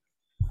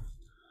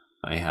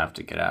 I have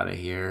to get out of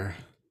here.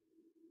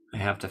 I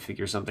have to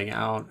figure something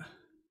out.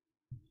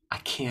 I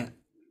can't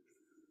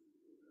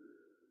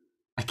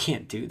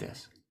do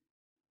this.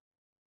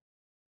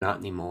 Not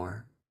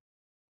anymore.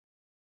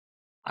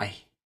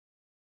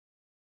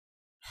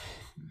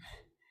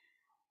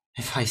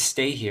 If I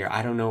stay here,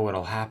 I don't know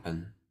what'll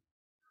happen.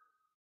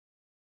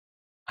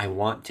 I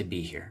want to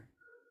be here.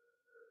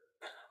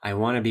 I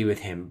want to be with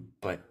him,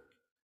 but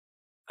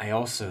I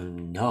also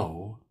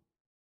know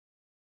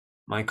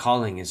my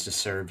calling is to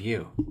serve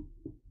you.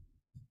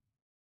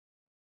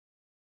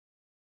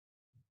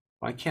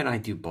 Why can't I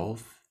do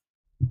both?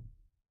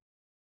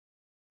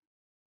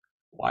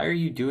 Why are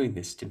you doing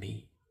this to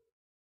me?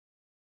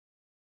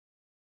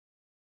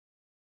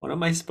 What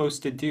am I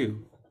supposed to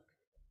do?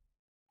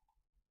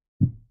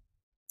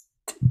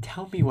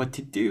 Tell me what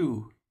to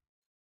do.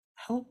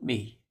 Help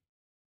me.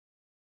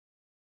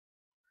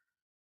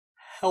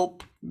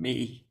 Help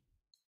me.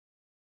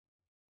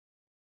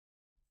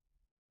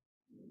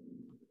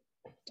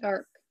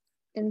 Dark.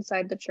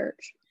 Inside the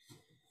church.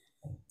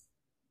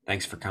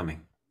 Thanks for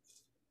coming.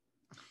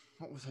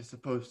 What was I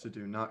supposed to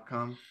do? Not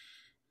come?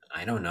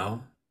 I don't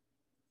know.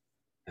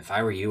 If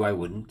I were you, I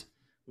wouldn't.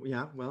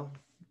 Yeah, well,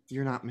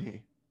 you're not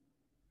me.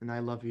 And I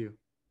love you,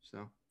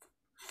 so.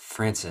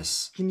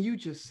 Francis. Can you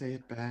just say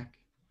it back?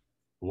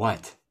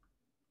 What?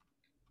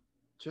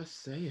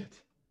 Just say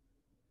it.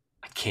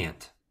 I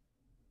can't.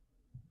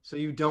 So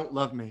you don't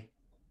love me?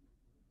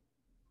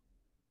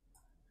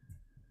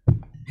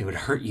 It would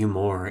hurt you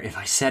more if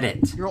I said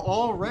it. You're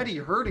already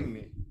hurting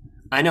me.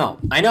 I know.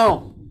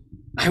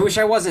 I wish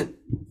I wasn't.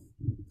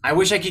 I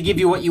wish I could give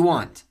you what you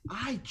want.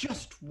 I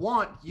just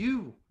want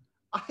you.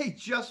 I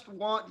just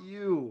want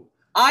you.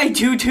 I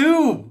do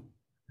too.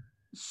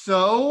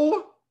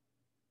 So?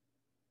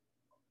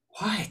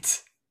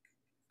 What?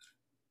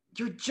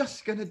 You're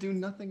just gonna do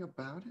nothing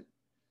about it?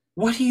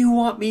 What do you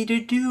want me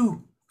to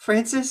do,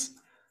 Francis?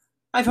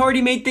 I've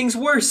already made things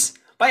worse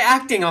by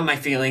acting on my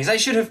feelings. I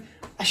should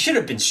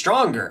have been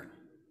stronger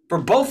for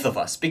both of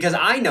us, because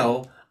I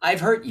know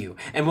I've hurt you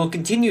and will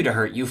continue to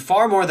hurt you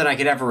far more than I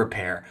could ever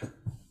repair,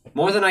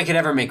 more than I could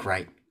ever make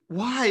right.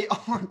 Why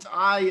aren't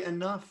I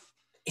enough?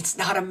 It's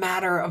not a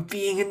matter of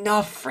being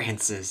enough,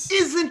 Francis.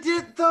 Isn't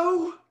it,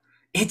 though?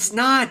 It's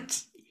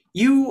not.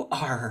 You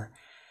are.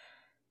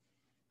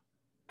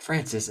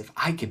 Francis, if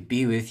I could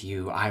be with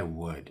you, I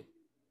would.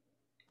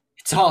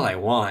 It's all I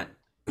want.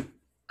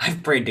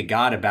 I've prayed to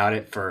God about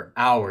it for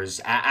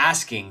hours,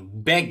 asking,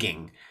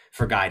 begging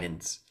for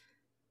guidance.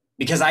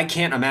 Because I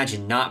can't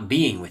imagine not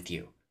being with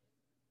you.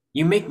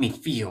 You make me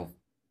feel...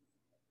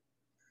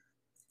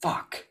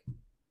 Fuck.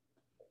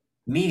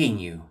 Meeting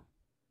you,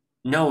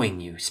 knowing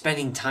you,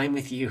 spending time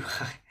with you.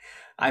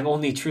 I've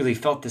only truly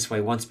felt this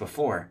way once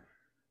before,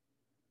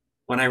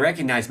 when I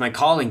recognized my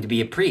calling to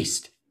be a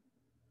priest.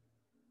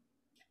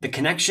 The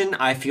connection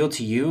I feel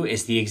to you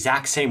is the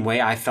exact same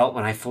way I felt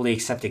when I fully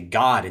accepted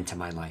God into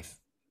my life.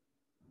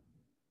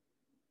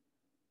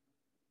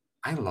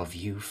 I love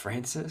you,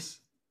 Francis.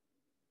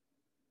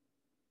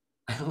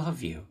 I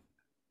love you.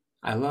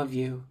 I love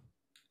you.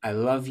 I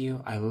love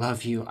you. I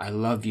love you. I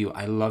love you.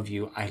 I love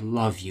you. I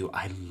love you.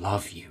 I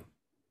love you.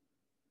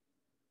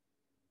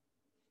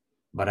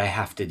 But I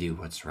have to do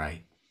what's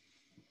right.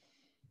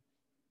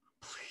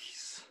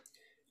 Please.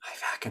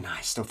 I've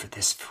agonized over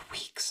this for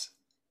weeks.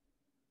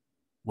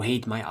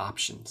 Weighed my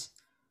options.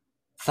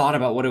 Thought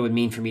about what it would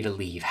mean for me to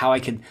leave, how I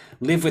could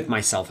live with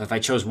myself if I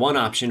chose one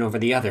option over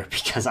the other,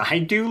 because I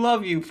do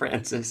love you,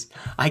 Francis.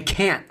 I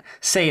can't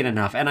say it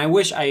enough, and I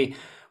wish I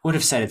would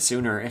have said it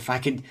sooner. If I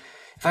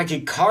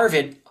could carve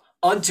it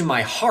onto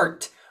my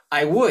heart,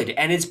 I would,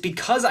 and it's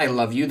because I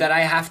love you that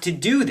I have to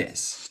do this.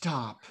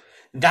 Stop.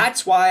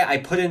 That's why I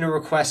put in a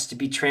request to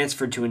be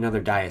transferred to another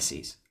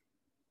diocese.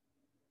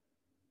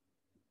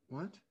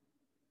 What?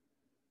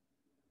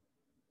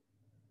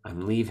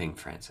 I'm leaving,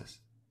 Francis.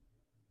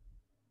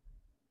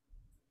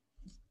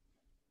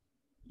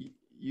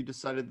 You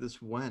decided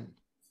this when?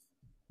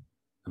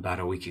 About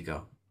a week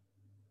ago.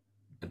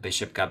 The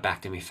bishop got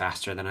back to me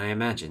faster than I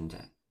imagined.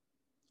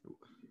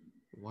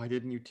 Why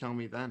didn't you tell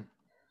me then?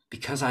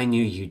 Because I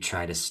knew you'd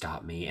try to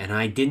stop me, and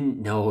I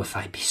didn't know if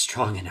I'd be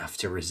strong enough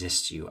to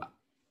resist you.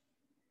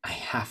 I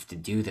have to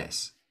do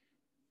this.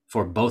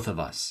 For both of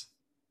us.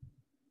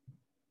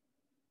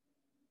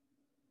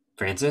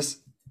 Francis?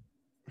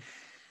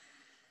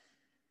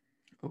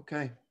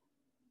 Okay.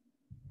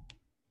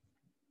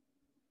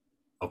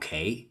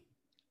 Okay.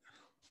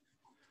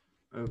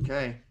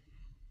 Okay.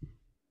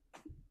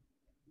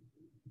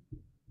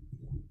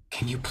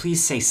 Can you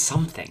please say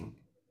something?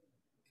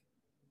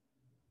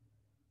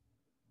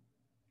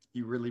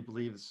 You really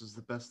believe this is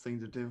the best thing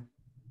to do?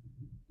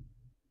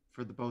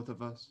 For the both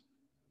of us?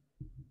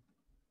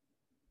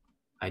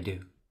 I do.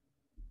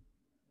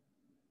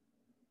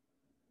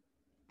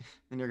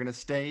 And you're gonna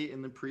stay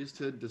in the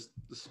priesthood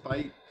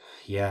despite...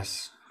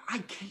 Yes. I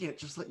can't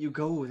just let you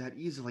go that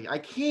easily. I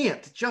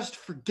can't just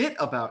forget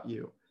about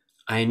you.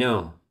 I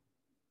know.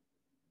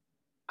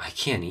 I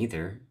can't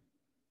either.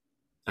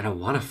 I don't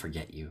want to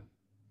forget you.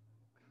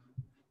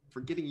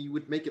 Forgetting you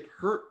would make it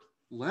hurt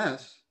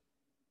less.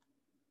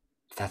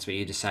 If that's what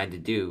you decide to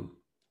do,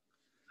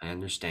 I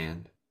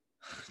understand.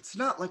 It's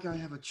not like I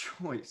have a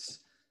choice.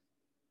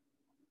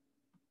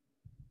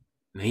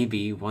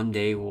 Maybe one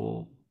day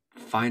we'll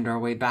find our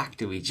way back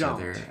to each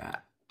other.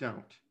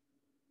 Don't.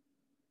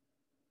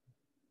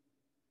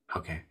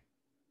 Okay.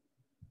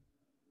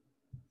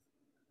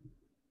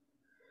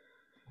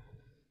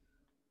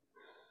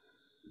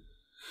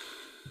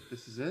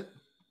 This is it?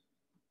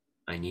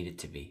 I need it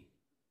to be.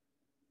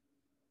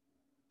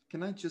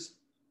 Can I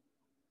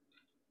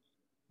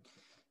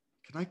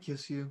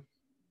kiss you?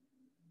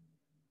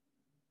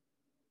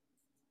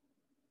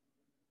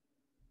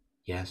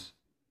 Yes.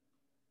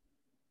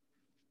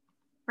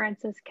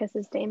 Francis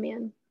kisses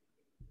Damien.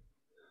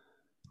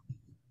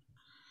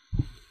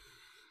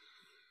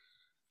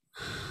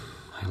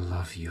 I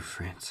love you,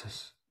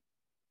 Francis.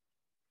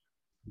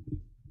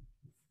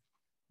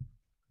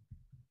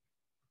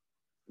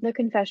 The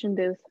confession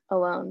booth,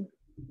 alone.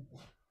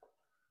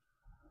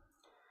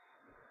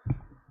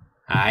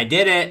 I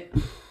did it.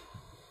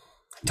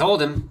 I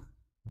told him.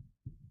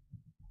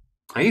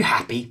 Are you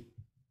happy?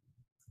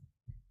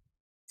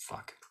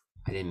 Fuck.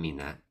 I didn't mean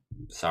that.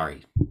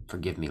 Sorry.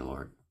 Forgive me,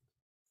 Lord.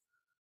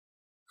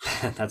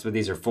 That's what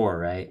these are for,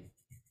 right?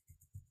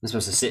 I'm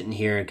supposed to sit in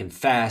here and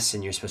confess,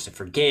 and you're supposed to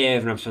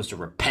forgive, and I'm supposed to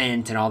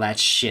repent and all that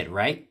shit,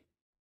 right?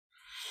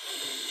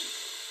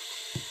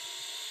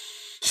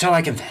 So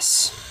I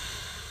confess.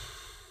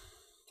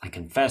 I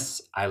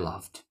confess I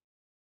loved.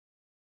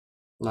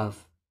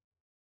 Love.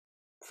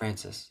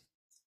 Francis.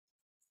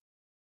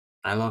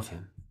 I love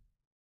him.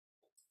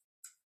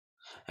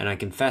 And I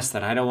confess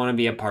that I don't want to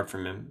be apart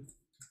from him.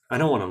 I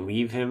don't want to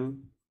leave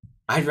him.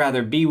 I'd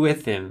rather be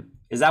with him.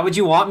 Is that what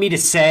you want me to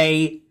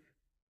say?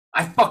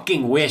 I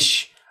fucking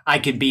wish I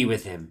could be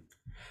with him.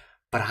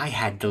 But I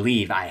had to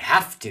leave. I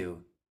have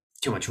to.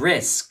 Too much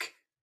risk.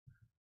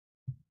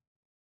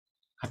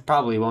 I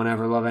probably won't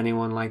ever love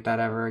anyone like that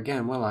ever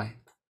again, will I?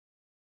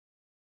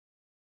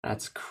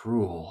 That's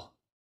cruel,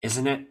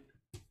 isn't it?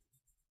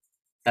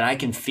 That I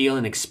can feel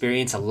and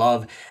experience a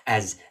love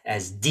as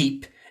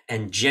deep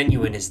and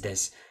genuine as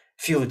this.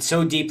 Feel it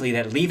so deeply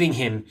that leaving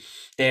him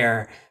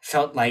there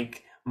felt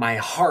like my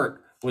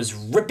heart was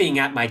ripping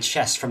at my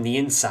chest from the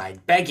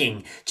inside,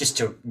 begging just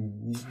to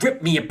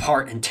rip me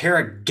apart and tear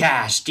a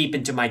gash deep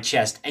into my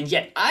chest. And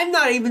yet I'm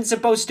not even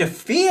supposed to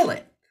feel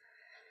it.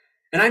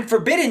 And I'm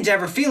forbidden to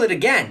ever feel it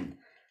again,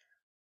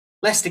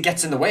 lest it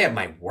gets in the way of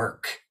my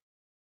work.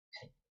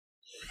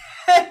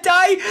 And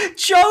I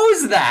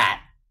chose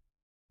that.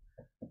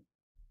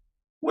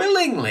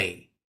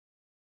 Willingly.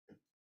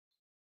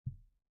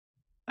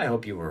 I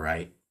hope you were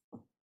right.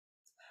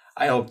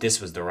 I hope this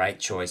was the right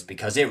choice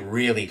because it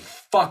really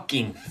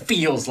fucking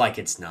feels like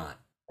it's not.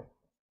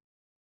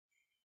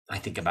 I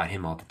think about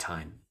him all the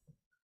time.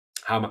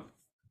 How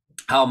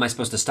am I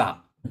supposed to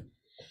stop?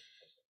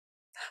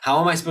 How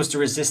am I supposed to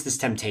resist this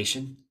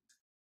temptation?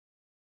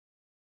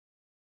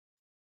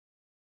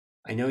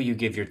 I know you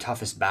give your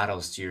toughest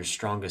battles to your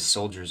strongest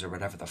soldiers or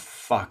whatever the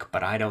fuck,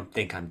 but I don't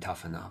think I'm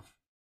tough enough.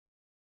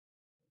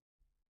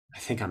 I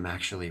think I'm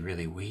actually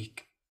really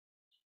weak.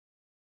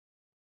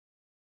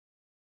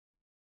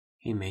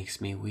 He makes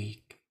me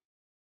weak.